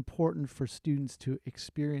important for students to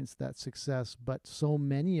experience that success, but so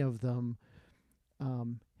many of them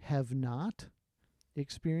have not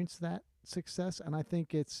experienced that success, and I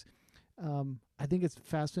think it's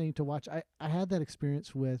fascinating to watch. I had that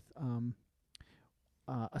experience with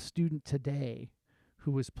a student today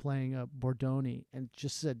who was playing a Bordoni and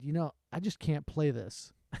just said, I just can't play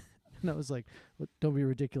this. And I was like, well, don't be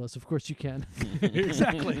ridiculous. Of course you can.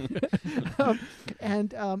 Exactly.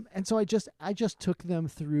 And so I just took them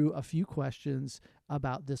through a few questions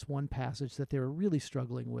about this one passage that they were really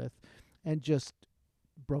struggling with, and just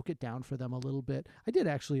broke it down for them a little bit. I did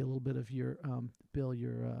actually a little bit of your Bill,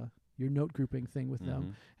 your note grouping thing with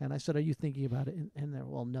them. And I said, are you thinking about it? And they're,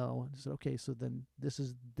 well, no. And I said, okay, so then this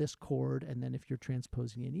is this chord, and then if you're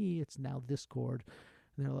transposing an E, it's now this chord.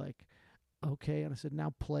 And they're like, okay. And I said,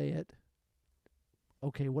 now play it.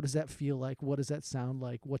 Okay, what does that feel like? What does that sound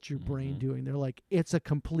like? What's your brain doing? They're like, it's a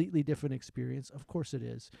completely different experience. Of course it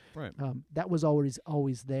is. Right. That was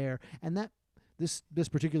always there. And that this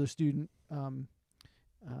particular student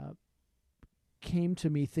came to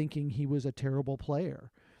me thinking he was a terrible player.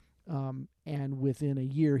 And within a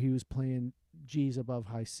year, he was playing G's above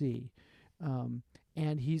high C.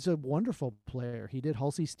 And he's a wonderful player. He did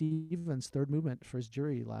Halsey Stevens' third movement for his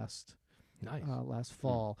jury last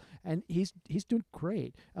fall. And he's doing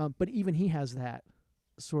great. But even he has that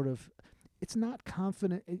sort of, it's not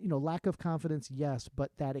confident, lack of confidence, yes,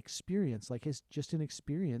 but that experience, like just an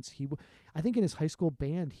experience. I think in his high school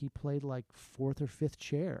band, he played like fourth or fifth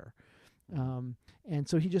chair. And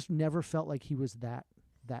so he just never felt like he was that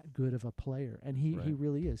good of a player, and he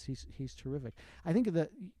really is. He's terrific. I think that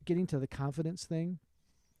getting to the confidence thing,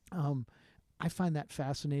 I find that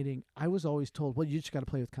fascinating. I was always told, well, you just got to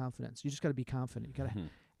play with confidence. You just got to be confident. You got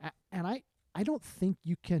to, and I don't think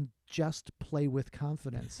you can just play with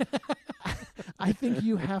confidence. I think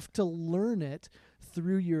you have to learn it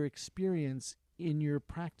through your experience in your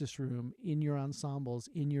practice room, in your ensembles,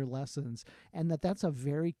 in your lessons, and that's a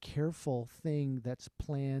very careful thing that's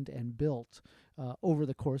planned and built over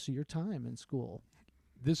the course of your time in school.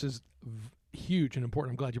 This is huge and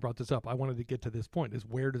important. I'm glad you brought this up. I wanted to get to this point, is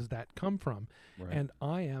where does that come from? Right. And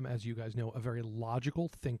I am, as you guys know, a very logical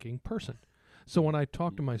thinking person. So when I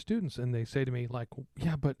talk to my students and they say to me like,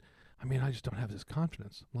 yeah, but I just don't have this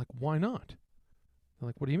confidence. I'm like, why not? They're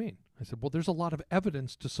like, what do you mean? I said, well, there's a lot of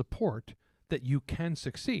evidence to support that you can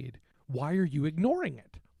succeed. Why are you ignoring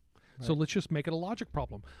it? Right. So let's just make it a logic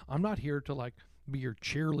problem. I'm not here to like be your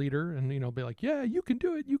cheerleader and be like, yeah, you can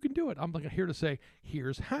do it. I'm like here to say,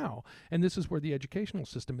 here's how. And this is where the educational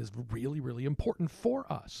system is really, really important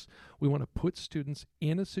for us. We want to put students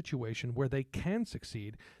in a situation where they can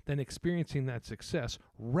succeed, then experiencing that success,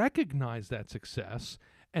 recognize that success,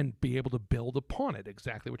 and be able to build upon it.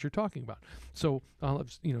 Exactly what you're talking about. So,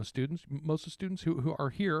 students, most of the students who are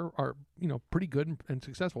here are, pretty good and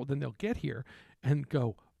successful. Then they'll get here and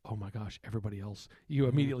go, oh my gosh, everybody else. You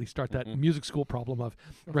immediately start that music school problem of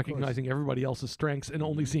recognizing everybody else's strengths and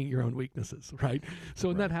only seeing your own weaknesses, right? So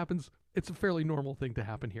when that happens, it's a fairly normal thing to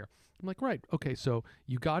happen here. I'm like, right, okay, so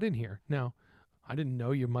you got in here. Now, I didn't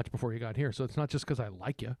know you much before you got here, so it's not just because I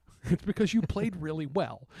like you. It's because you played really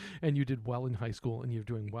well, and you did well in high school, and you're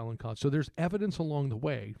doing well in college. So there's evidence along the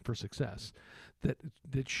way for success that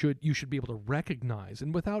you should be able to recognize,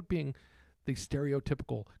 and without being the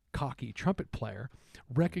stereotypical cocky trumpet player,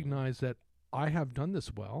 recognize that I have done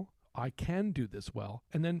this well, I can do this well,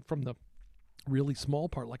 and then from the really small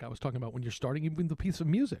part, like I was talking about when you're starting even the piece of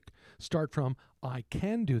music, start from I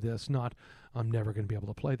can do this, not I'm never going to be able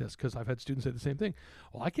to play this, because I've had students say the same thing.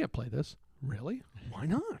 Well, I can't play this. Really? Why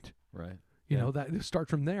not? Right. You know, that start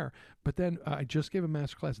from there. But then I just gave a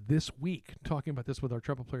master class this week talking about this with our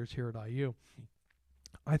trumpet players here at IU.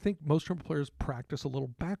 I think most trumpet players practice a little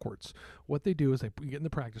backwards. What they do is they get in the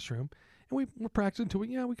practice room, and we're practicing until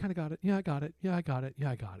we kind of got it. Yeah, I got it. Yeah, I got it.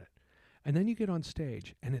 Yeah, I got it. And then you get on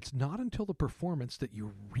stage, and it's not until the performance that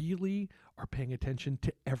you really are paying attention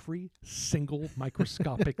to every single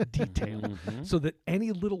microscopic detail. So that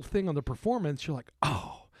any little thing on the performance, you're like,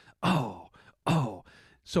 oh.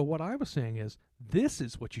 So what I was saying is, this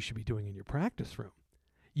is what you should be doing in your practice room.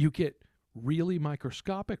 You get really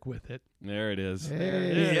microscopic with it. There it is.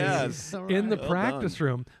 Hey. Yes. All In the right. practice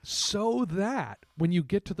room, so that when you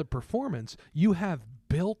get to the performance, you have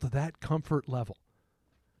built that comfort level.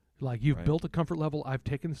 Like you've built a comfort level. I've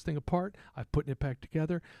taken this thing apart. I've put it back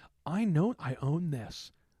together. I know I own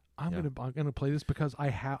this. I'm gonna play this because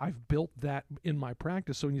I've built that in my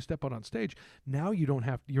practice. So when you step out on stage, now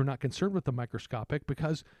you're not concerned with the microscopic,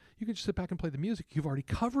 because you can just sit back and play the music. You've already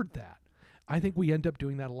covered that. I think we end up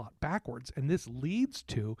doing that a lot backwards, and this leads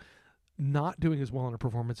to not doing as well in a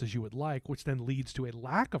performance as you would like, which then leads to a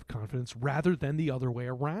lack of confidence rather than the other way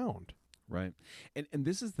around. Right. And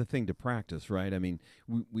this is the thing to practice, right? I mean,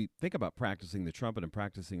 we think about practicing the trumpet and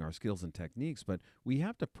practicing our skills and techniques, but we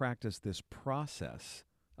have to practice this process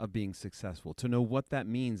of being successful, to know what that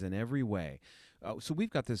means in every way. So we've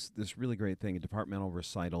got this really great thing, a departmental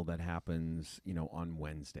recital that happens, on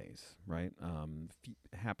Wednesdays, right?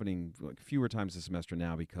 Happening like fewer times this semester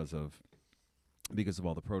now because of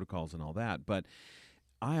all the protocols and all that. But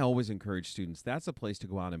I always encourage students, that's a place to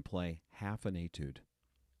go out and play half an etude.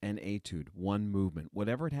 An etude, one movement,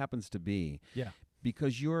 whatever it happens to be. Yeah.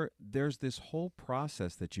 Because there's this whole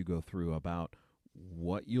process that you go through about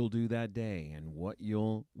what you'll do that day and what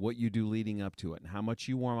you do leading up to it and how much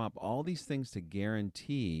you warm up, all these things to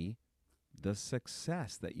guarantee the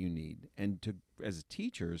success that you need. And to, as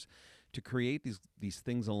teachers, to create these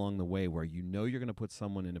things along the way where you're going to put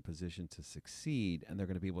someone in a position to succeed, and they're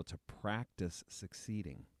going to be able to practice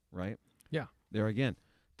succeeding, right? Yeah. There again,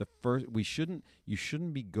 you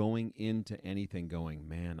shouldn't be going into anything going,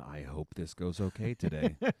 man, I hope this goes okay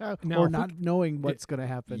today. Now, or not knowing what's going to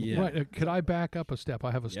happen. Yeah. Right, could I back up a step? I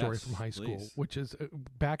have a story Yes, from high school, please. which is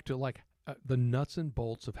back to the nuts and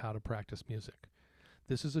bolts of how to practice music.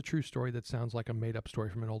 This is a true story that sounds like a made-up story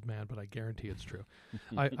from an old man, but I guarantee it's true.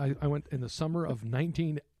 I went in the summer of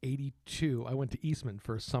 1982. I went to Eastman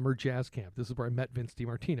for a summer jazz camp. This is where I met Vince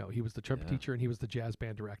DiMartino. He was the trumpet teacher, and he was the jazz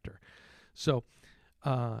band director. So,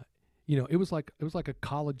 it was like a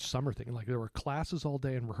college summer thing. Like there were classes all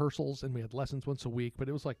day and rehearsals, and we had lessons once a week. But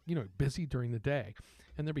it was like busy during the day,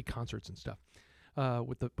 and there'd be concerts and stuff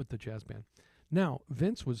with the jazz band. Now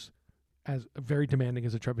Vince was as very demanding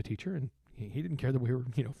as a trumpet teacher, and he didn't care that we were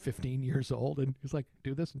 15 years old, and he was like,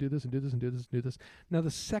 do this and do this and do this and do this and do this. Now the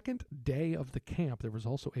second day of the camp, there was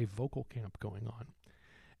also a vocal camp going on,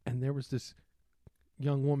 and there was this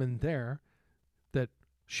young woman there that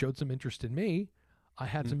showed some interest in me. I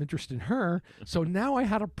had some interest in her. So now I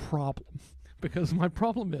had a problem, because my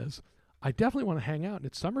problem is I definitely want to hang out, and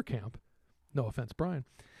it's summer camp. No offense, Bryan.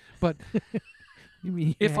 But You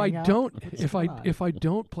mean if I hang out? don't It's if I fun. if I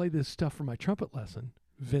don't play this stuff for my trumpet lesson,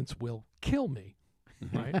 Vince will kill me.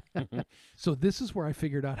 Right? So this is where I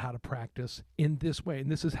figured out how to practice in this way,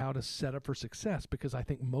 and this is how to set up for success, because I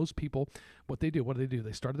think most people, what do they do?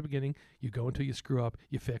 They start at the beginning, you go until you screw up,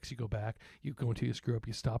 you fix, you go back, you go until you screw up,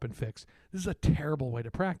 you stop and fix. This is a terrible way to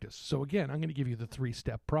practice. So again, I'm going to give you the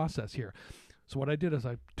 3-step process here. So what I did is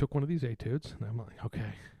I took one of these etudes, and I'm like,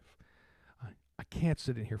 okay, I can't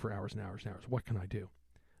sit in here for hours and hours and hours. What can I do?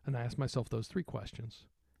 And I asked myself those 3 questions,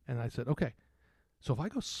 and I said, okay, so if I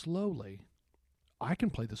go slowly, I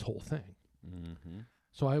can play this whole thing. Mm-hmm.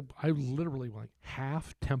 So I literally went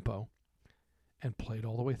half tempo and played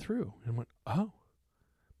all the way through and went, oh,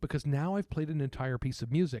 because now I've played an entire piece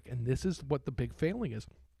of music. And this is what the big failing is.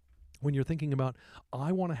 When you're thinking about,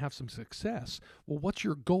 I want to have some success, well, what's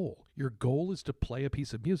your goal? Your goal is to play a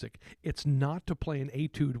piece of music. It's not to play an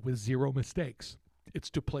etude with 0 mistakes.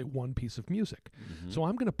 It's to play one piece of music. Mm-hmm. So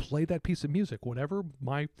I'm going to play that piece of music, whatever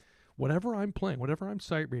I'm playing, whatever I'm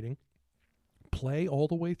sight reading, play all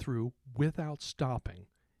the way through without stopping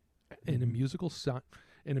in a musical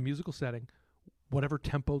setting, whatever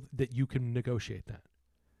tempo that you can negotiate that.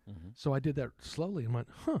 So I did that slowly and went,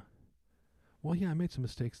 well, yeah, I made some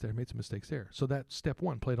mistakes there. So that's step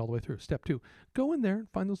 1, play it all the way through. Step 2, go in there and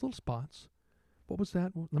find those little spots. What was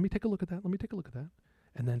that? Well, let me take a look at that.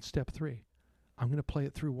 And then step 3, I'm going to play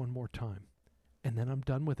it through one more time. And then I'm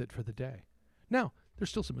done with it for the day. Now, there's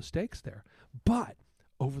still some mistakes there. But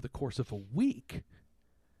over the course of a week,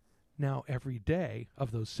 now every day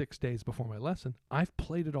of those 6 days before my lesson, I've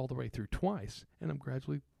played it all the way through twice. And I'm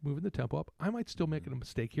gradually moving the tempo up. I might still make a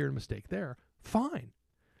mistake here and a mistake there. Fine.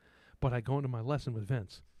 But I go into my lesson with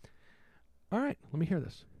Vince. All right, let me hear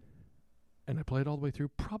this. And I play it all the way through,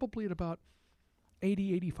 probably at about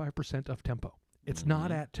 80-85% of tempo. It's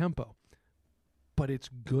not at tempo, but it's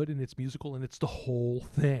good and it's musical and it's the whole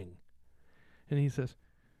thing. And he says,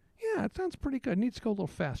 yeah, it sounds pretty good. It needs to go a little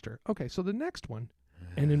faster. Okay, so the next one.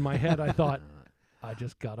 And in my head, I thought, I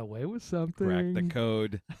just got away with something. Crack the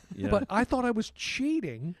code. Yeah. But I thought I was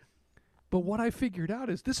cheating. But what I figured out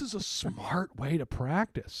is this is a smart way to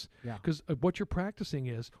practice. Yeah. Because what you're practicing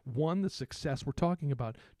is, 1, the success we're talking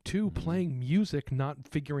about. 2, playing music, not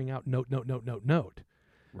figuring out note.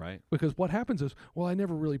 Right. Because what happens is, well, I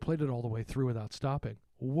never really played it all the way through without stopping.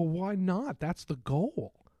 Well, why not? That's the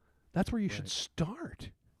goal. That's where you should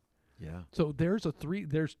start. Yeah. So there's 2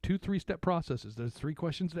 3-step processes. There's 3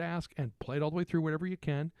 questions to ask and play it all the way through whatever you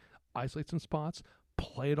can. Isolate some spots.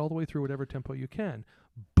 Play it all the way through whatever tempo you can.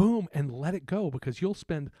 Boom, and let it go, because you'll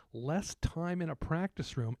spend less time in a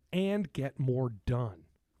practice room and get more done.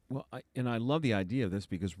 Well, I love the idea of this,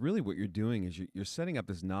 because really what you're doing is you're setting up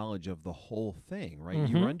this knowledge of the whole thing, right?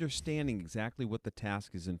 You're understanding exactly what the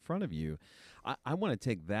task is in front of you. I want to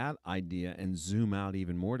take that idea and zoom out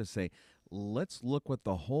even more to say, let's look what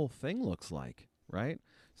the whole thing looks like, right?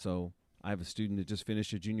 So I have a student that just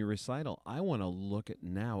finished a junior recital. I want to look at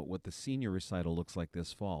what the senior recital looks like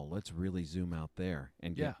this fall. Let's really zoom out there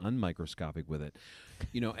and get unmicroscopic with it.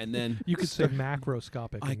 And then you could say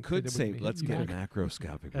macroscopic. I could say, let's get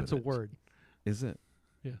macroscopic with it. That's a word. Is it?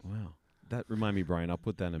 Yes. Wow. That remind me, Brian, I'll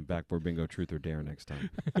put that in Backboard Bingo Truth or Dare next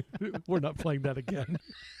time. We're not playing that again.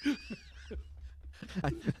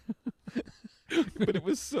 But it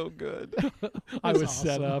was so good. I was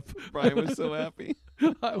set up. Brian was so happy.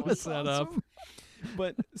 I was set up.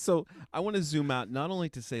 But so I want to zoom out, not only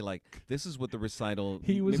to say, like, this is what the recital.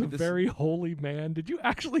 He was a very holy man. Did you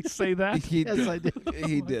actually say that? Yes, I did.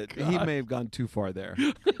 He did. He may have gone too far there.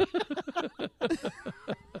 He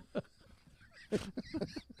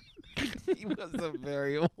was a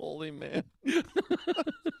very holy man.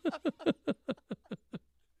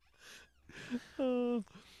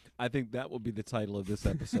 I think that will be the title of this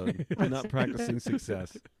episode. Not practicing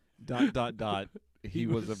success. ... He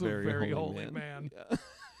was a very holy man.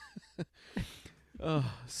 Yeah.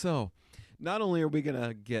 So, not only are we going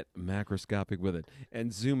to get macroscopic with it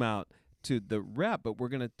and zoom out to the rep, but we're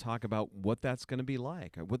going to talk about what that's going to be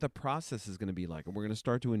like, or what the process is going to be like, and we're going to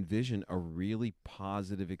start to envision a really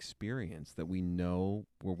positive experience that we know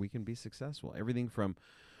where we can be successful. Everything from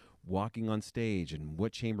walking on stage and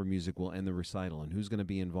what chamber music will end the recital and who's going to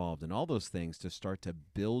be involved and all those things to start to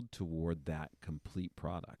build toward that complete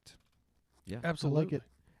product. Yeah, absolutely. I like it.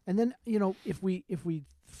 And then, if we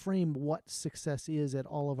frame what success is at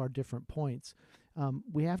all of our different points,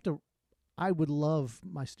 I would love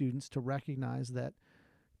my students to recognize that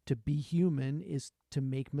to be human is to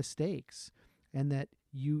make mistakes, and that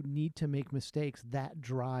you need to make mistakes. That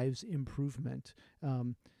drives improvement.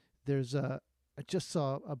 I just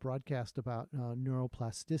saw a broadcast about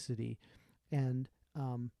neuroplasticity, and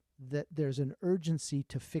that there's an urgency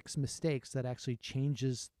to fix mistakes that actually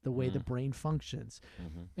changes the way the brain functions.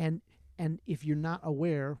 And if you're not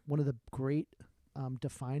aware, one of the great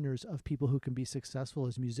definers of people who can be successful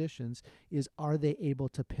as musicians is, are they able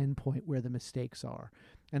to pinpoint where the mistakes are?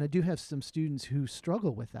 And I do have some students who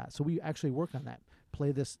struggle with that. So we actually work on that.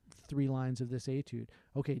 Play this 3 lines of this etude.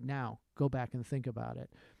 Okay, now go back and think about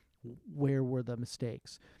it. Where were the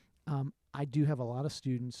mistakes? I do have a lot of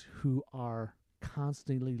students who are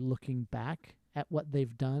constantly looking back at what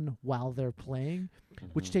they've done while they're playing,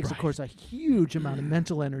 which takes, of course, a huge amount of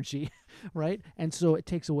mental energy, right? And so it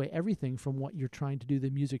takes away everything from what you're trying to do, the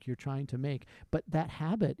music you're trying to make. But that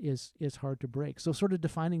habit is hard to break. So sort of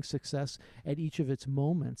defining success at each of its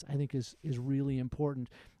moments, I think, is really important.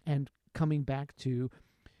 And coming back to,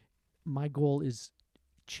 my goal is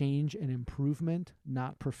change and improvement,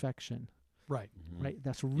 not perfection. Right. Right.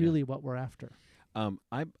 That's really what we're after.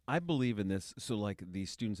 I believe in this. So, like,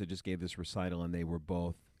 these students that just gave this recital, and they were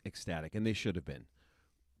both ecstatic, and they should have been.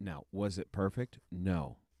 Now, was it perfect?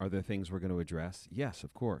 No. Are there things we're going to address? Yes,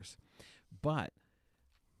 of course. But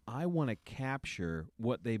I want to capture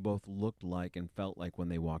what they both looked like and felt like when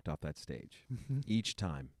they walked off that stage. Each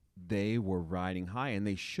time. They were riding high, and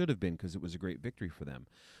they should have been, because it was a great victory for them.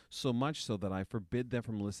 So much so that I forbid them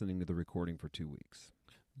from listening to the recording for 2 weeks.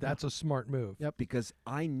 That's a smart move. Yep. Because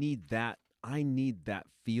I need that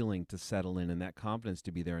feeling to settle in and that confidence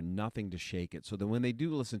to be there and nothing to shake it. So that when they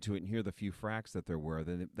do listen to it and hear the few fracks that there were,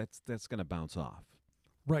 then that's going to bounce off.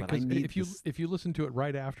 Right, But I because need if you listen to it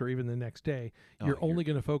right after, even the next day, you're only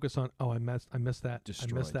going to focus on, I missed that,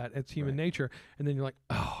 I missed that. It's human nature, and then you're like,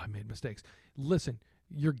 I made mistakes. Listen,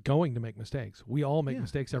 you're going to make mistakes. We all make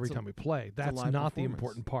mistakes every time we play. That's not the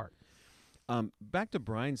important part. Back to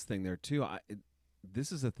Bryan's thing there too.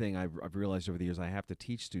 This is a thing I've realized over the years. I have to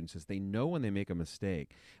teach students is they know when they make a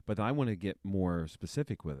mistake, but I want to get more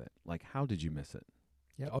specific with it. Like, how did you miss it?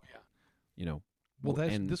 Yep. Oh yeah. You know. Well,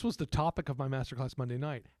 this was the topic of my masterclass Monday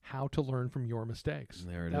night: how to learn from your mistakes.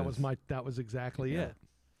 There it is. That was exactly it.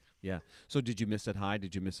 Yeah. So did you miss it high?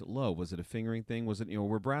 Did you miss it low? Was it a fingering thing? Was it,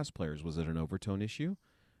 we're brass players. Was it an overtone issue?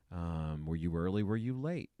 Were you early? Were you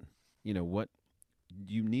late? What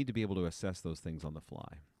you need to be able to assess those things on the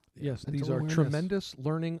fly. Yes, these are tremendous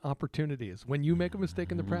learning opportunities. When you make a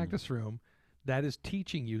mistake in the practice room, that is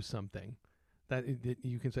teaching you something that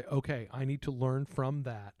you can say, okay, I need to learn from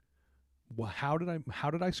that. Well, how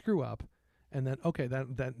did I screw up? And then, okay,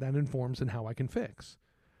 that informs in how I can fix.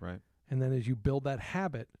 Right. And then as you build that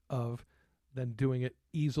habit of then doing it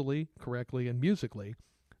easily, correctly, and musically,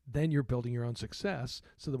 then you're building your own success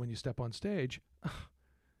so that when you step on stage,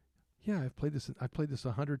 I've played this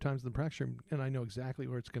 100 times in the practice room, and I know exactly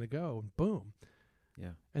where it's going to go. And boom.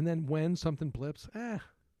 Yeah. And then when something blips,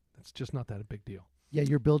 that's just not that a big deal. Yeah,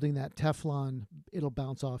 you're building that Teflon. It'll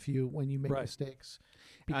bounce off you when you make mistakes.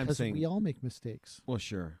 Because we all make mistakes. Well,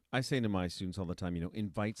 sure. I say to my students all the time,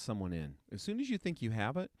 invite someone in. As soon as you think you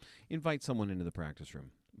have it, invite someone into the practice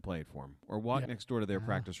room. Play it for them. Or walk next door to their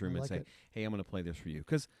practice room and say, hey, I'm going to play this for you.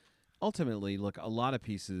 Because ultimately, look, a lot of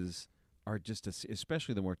pieces are just,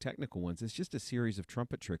 especially the more technical ones, it's just a series of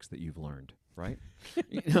trumpet tricks that you've learned, right?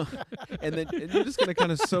 And then you're just going to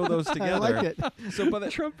kind of sew those together. I like it. So by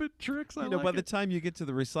the trumpet tricks, by the time you get to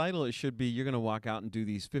the recital, it should be you're going to walk out and do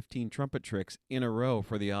these 15 trumpet tricks in a row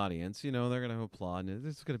for the audience. They're going to applaud, and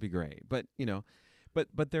it's going to be great. But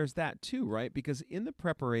But there's that too, right? Because in the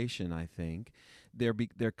preparation, I think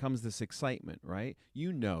there comes this excitement, right?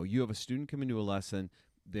 You have a student come into a lesson.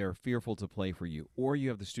 They're fearful to play for you. Or you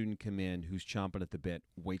have the student come in who's chomping at the bit.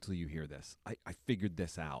 Wait till you hear this. I figured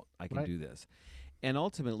this out. I can do this. And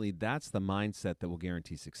ultimately, that's the mindset that will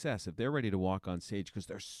guarantee success. If they're ready to walk on stage because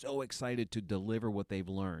they're so excited to deliver what they've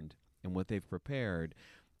learned and what they've prepared,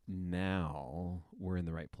 now we're in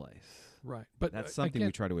the right place. Right. But that's something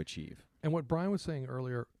we try to achieve. And what Bryan was saying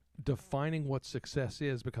earlier, defining what success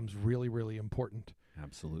is becomes really, really important.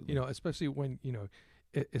 Absolutely. Especially when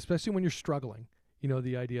you're struggling.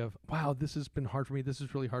 The idea of, wow, this has been hard for me. This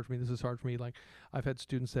is really hard for me. This is hard for me. Like, I've had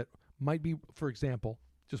students that might be, for example,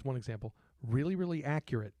 just one example, really, really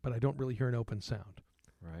accurate, but I don't really hear an open sound.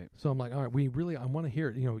 Right. So I'm like, all right, I want to hear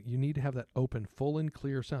it. You need to have that open, full and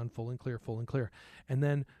clear sound, full and clear, full and clear. And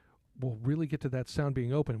then we'll really get to that sound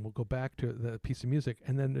being open. We'll go back to the piece of music,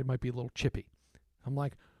 and then it might be a little chippy. I'm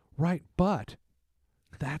like, right, but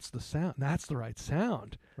that's the sound. That's the right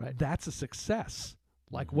sound. Right. That's a success.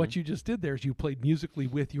 Like what you just did there is you played musically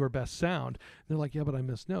with your best sound. And they're like, yeah, but I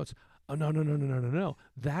missed notes. Oh, no.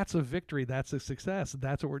 That's a victory. That's a success.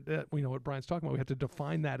 That's what what Bryan's talking about. We have to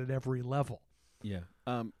define that at every level. Yeah.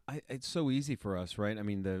 It's so easy for us, right? I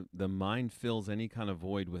mean, the mind fills any kind of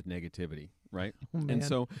void with negativity, right? Oh, and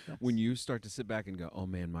so when you start to sit back and go, oh,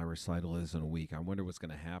 man, my recital is in a week. I wonder what's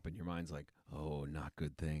going to happen. Your mind's like, oh, not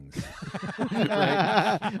good things.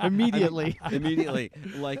 Right? Immediately. Immediately.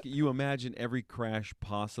 Like you imagine every crash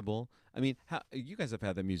possible. I mean, you guys have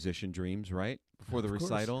had the musician dreams, right? Before the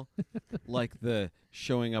recital. Like the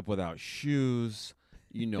showing up without shoes,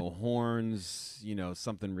 horns,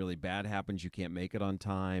 something really bad happens. You can't make it on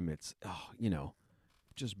time. It's,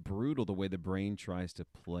 just brutal the way the brain tries to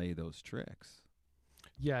play those tricks.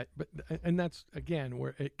 Yeah, and that's, again,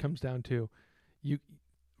 where it comes down to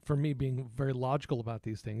for me, being very logical about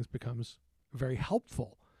these things becomes very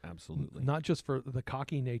helpful. Absolutely. Not just for the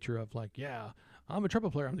cocky nature of like, yeah, I'm a trumpet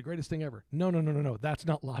player. I'm the greatest thing ever. No. That's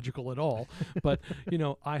not logical at all. But,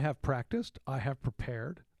 I have practiced. I have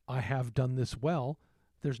prepared. I have done this well.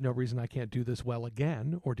 There's no reason I can't do this well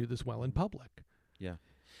again or do this well in public. Yeah.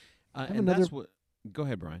 And that's what... Go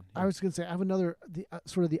ahead, Bryan. I was going to say, I have another,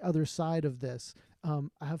 sort of the other side of this. I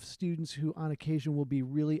have students who on occasion will be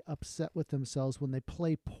really upset with themselves when they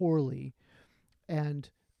play poorly. And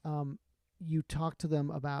you talk to them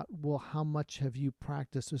about, well, how much have you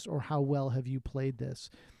practiced this, or how well have you played this,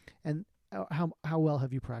 and how well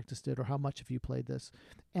have you practiced it, or how much have you played this,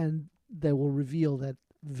 and they will reveal that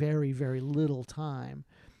very, very little time,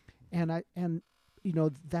 and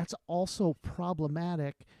that's also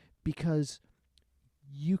problematic, because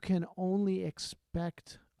you can only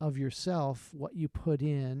expect of yourself what you put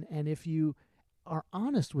in, and if you are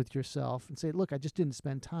honest with yourself and say, look, I just didn't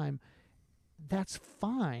spend time, that's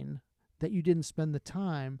fine that you didn't spend the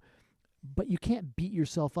time, but you can't beat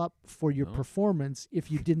yourself up for your performance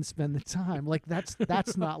if you didn't spend the time. Like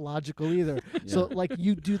that's not logical either. Yeah. So like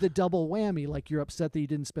you do the double whammy, like you're upset that you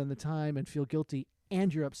didn't spend the time and feel guilty,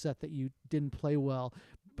 and you're upset that you didn't play well,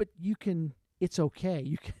 but it's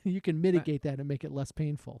okay. You can mitigate that and make it less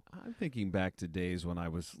painful. I'm thinking back to days when I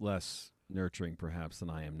was less nurturing perhaps than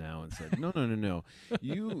I am now, and said, no.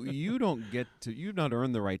 You've not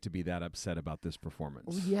earned the right to be that upset about this performance.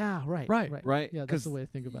 Well, yeah, right. Yeah, that's the way to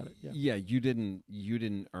think about it. Yeah, you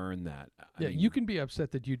didn't earn that. I mean, you can be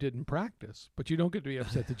upset that you didn't practice, but you don't get to be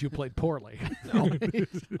upset that you played poorly. No,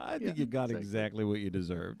 I think you got exactly what you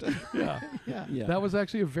deserved. Yeah. That was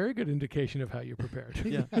actually a very good indication of how you prepared.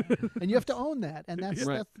 Yeah. And you have to own that, and that's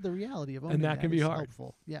the reality of owning and that can be hard.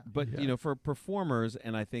 Helpful. Yeah. But for performers,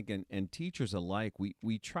 and I think and teachers alike,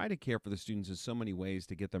 we try to care for the students in so many ways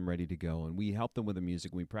to get them ready to go, and we help them with the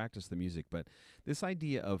music, we practice the music, but this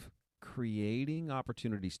idea of creating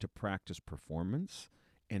opportunities to practice performance,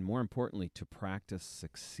 and more importantly to practice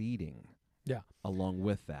succeeding along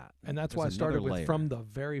with that. And that's why I started with from the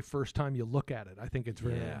very first time you look at it. I think it's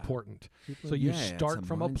very important. So you start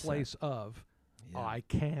from a place of I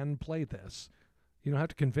can play this. You don't have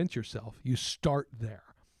to convince yourself. You start there.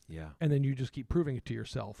 Yeah. And then you just keep proving it to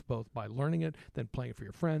yourself, both by learning it, then playing it for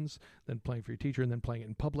your friends, then playing for your teacher, and then playing it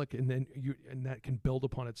in public, and then that can build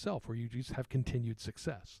upon itself, where you just have continued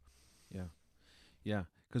success. Yeah. Yeah.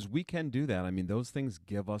 Because we can do that. I mean, those things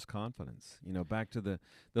give us confidence. Back to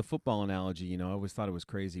the football analogy, I always thought it was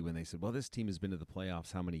crazy when they said, well, this team has been to the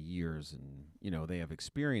playoffs how many years, and, they have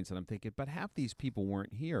experience. And I'm thinking, but half these people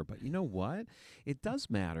weren't here. But you know what? It does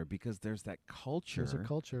matter, because there's that culture. There's a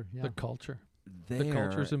culture, yeah. The culture. There.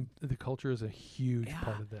 The culture is a huge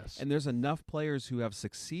part of this. And there's enough players who have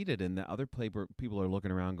succeeded, and the other people are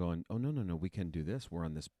looking around going, oh, no, we can do this. We're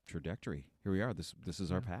on this trajectory. Here we are. This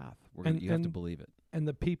is our path. You have to believe it. And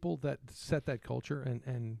the people that set that culture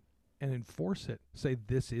and enforce it say,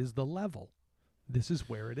 this is the level. This is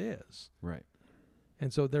where it is. Right.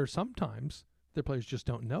 And so sometimes their players just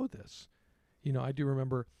don't know this. I do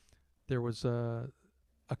remember there was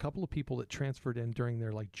a couple of people that transferred in during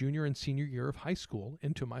their junior and senior year of high school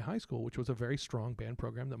into my high school, which was a very strong band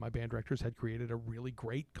program that my band directors had created a really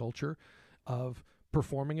great culture of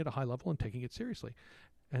performing at a high level and taking it seriously.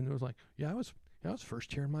 And it was like, I was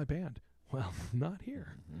first year in my band. Well, not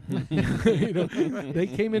here. They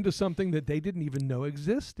came into something that they didn't even know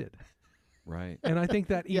existed. Right. And I think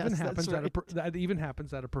that even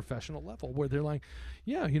happens at a professional level, where they're like,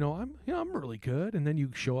 I'm really good, and then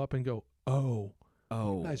you show up and go, oh,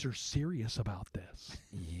 you guys are serious about this.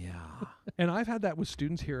 Yeah. And I've had that with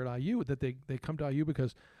students here at IU, that they come to IU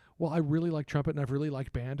because, well, I really like trumpet and I've really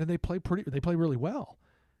liked band, and they play really well.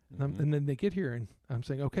 Mm-hmm. And then they get here and I'm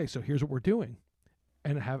saying, okay, so here's what we're doing.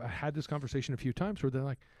 And I had this conversation a few times where they're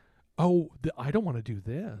like, I don't want to do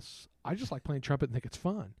this. I just like playing trumpet and think it's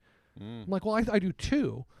fun. I'm like, well, I do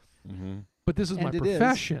too. Mm-hmm. But this is my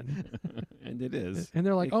profession. And it is. And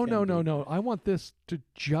they're like, no. I want this to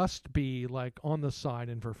just be on the side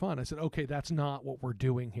and for fun. I said, okay, that's not what we're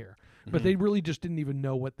doing here. Mm-hmm. But they really just didn't even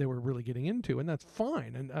know what they were really getting into. And that's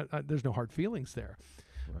fine. And there's no hard feelings there.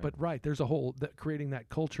 Right. But there's creating that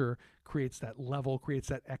culture creates that level, creates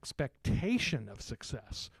that expectation of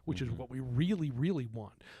success, which is what we really, really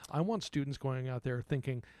want. I want students going out there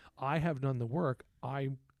thinking, I have done the work.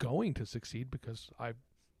 I'm going to succeed because I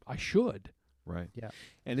should. Right. Yeah.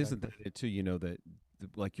 And isn't that it too, that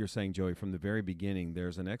like you're saying, Joey, from the very beginning,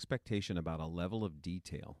 there's an expectation about a level of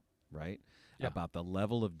detail, right? Yeah. About the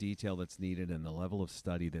level of detail that's needed and the level of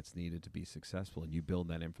study that's needed to be successful. And you build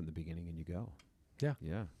that in from the beginning and you go. Yeah.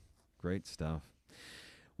 Yeah. Great stuff.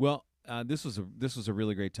 Well, this was a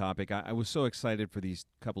really great topic. I was so excited for these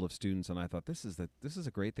couple of students, and I thought this is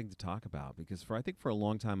a great thing to talk about, because I think for a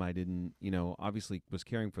long time I didn't, obviously was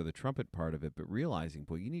caring for the trumpet part of it, but realizing,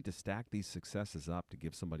 boy, you need to stack these successes up to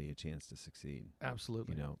give somebody a chance to succeed.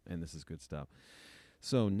 Absolutely. And this is good stuff.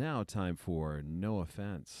 So now time for No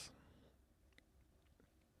Offense.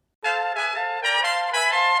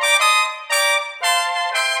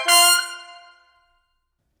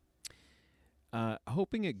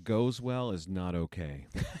 Hoping it goes well is not okay.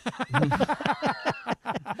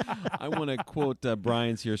 want to quote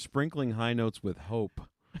Bryan's here, sprinkling high notes with hope.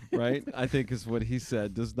 Right? I think is what he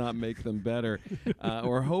said, does not make them better.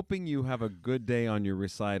 Or hoping you have a good day on your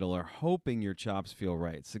recital, or hoping your chops feel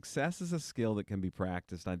right. Success is a skill that can be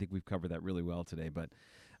practiced. I think we've covered that really well today. But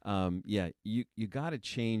you got to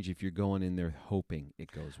change if you're going in there hoping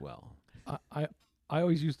it goes well. I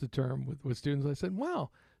always use the term with students. I said,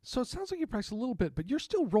 wow, so it sounds like you practice a little bit, but you're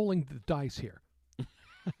still rolling the dice here.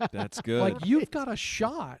 That's good. Like you've got a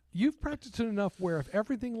shot. You've practiced it enough where if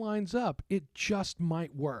everything lines up, it just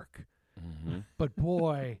might work. Mm-hmm. But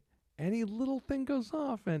boy, any little thing goes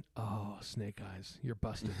off and, oh, snake eyes, you're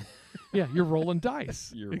busted. Yeah, you're rolling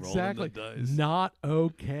dice. You're exactly. rolling the dice. Not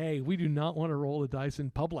okay. We do not want to roll the dice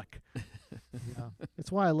in public. Yeah.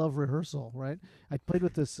 It's why I love rehearsal, right? I played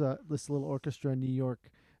with this little orchestra in New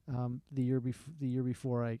York the year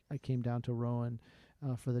before I came down to Rowan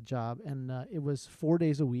for the job, and it was 4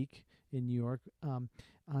 days a week in New York.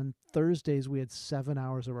 On Thursdays we had 7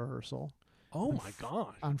 hours of rehearsal. Oh my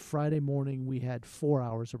gosh! On Friday morning we had 4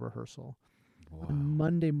 hours of rehearsal. Wow. On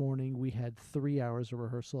Monday morning we had 3 hours of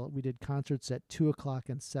rehearsal. We did concerts at 2:00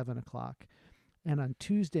 and 7:00, and on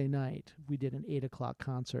Tuesday night we did an 8:00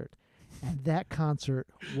 concert. And that concert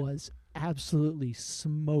was absolutely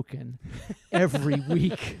smoking every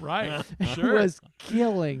week. Right. It was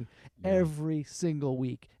killing every single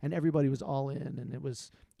week. And everybody was all in, and it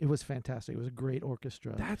was fantastic. It was a great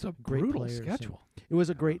orchestra. That's a great brutal players, schedule. It was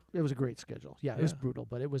a great schedule. Yeah, it was Yeah. brutal,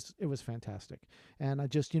 but it was fantastic. And I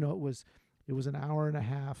just, it was an hour and a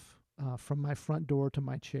half from my front door to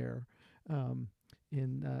my chair.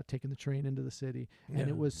 In taking the train into the city, and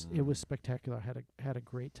Yeah. it was spectacular. I had a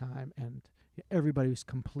great time, and everybody was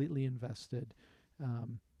completely invested.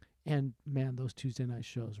 And man, those Tuesday night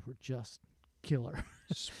shows were just killer.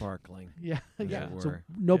 Sparkling. Yeah. Yeah. So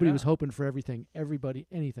nobody Yeah. was hoping for everything.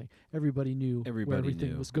 Everything. Everybody knew where Everybody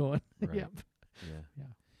everything knew. was going. Right. Yeah. Yeah. Yeah.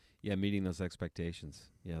 Yeah, meeting those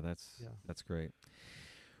expectations. Yeah, that's Yeah. great.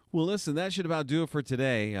 Well, listen, that should about do it for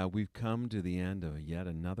today. We've come to the end of yet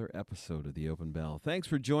another episode of The Open Bell. Thanks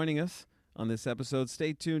for joining us on this episode.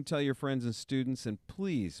 Stay tuned, tell your friends and students, and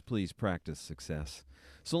please, please practice success.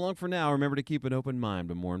 So long for now. Remember to keep an open mind,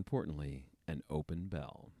 but more importantly, an open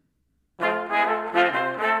bell.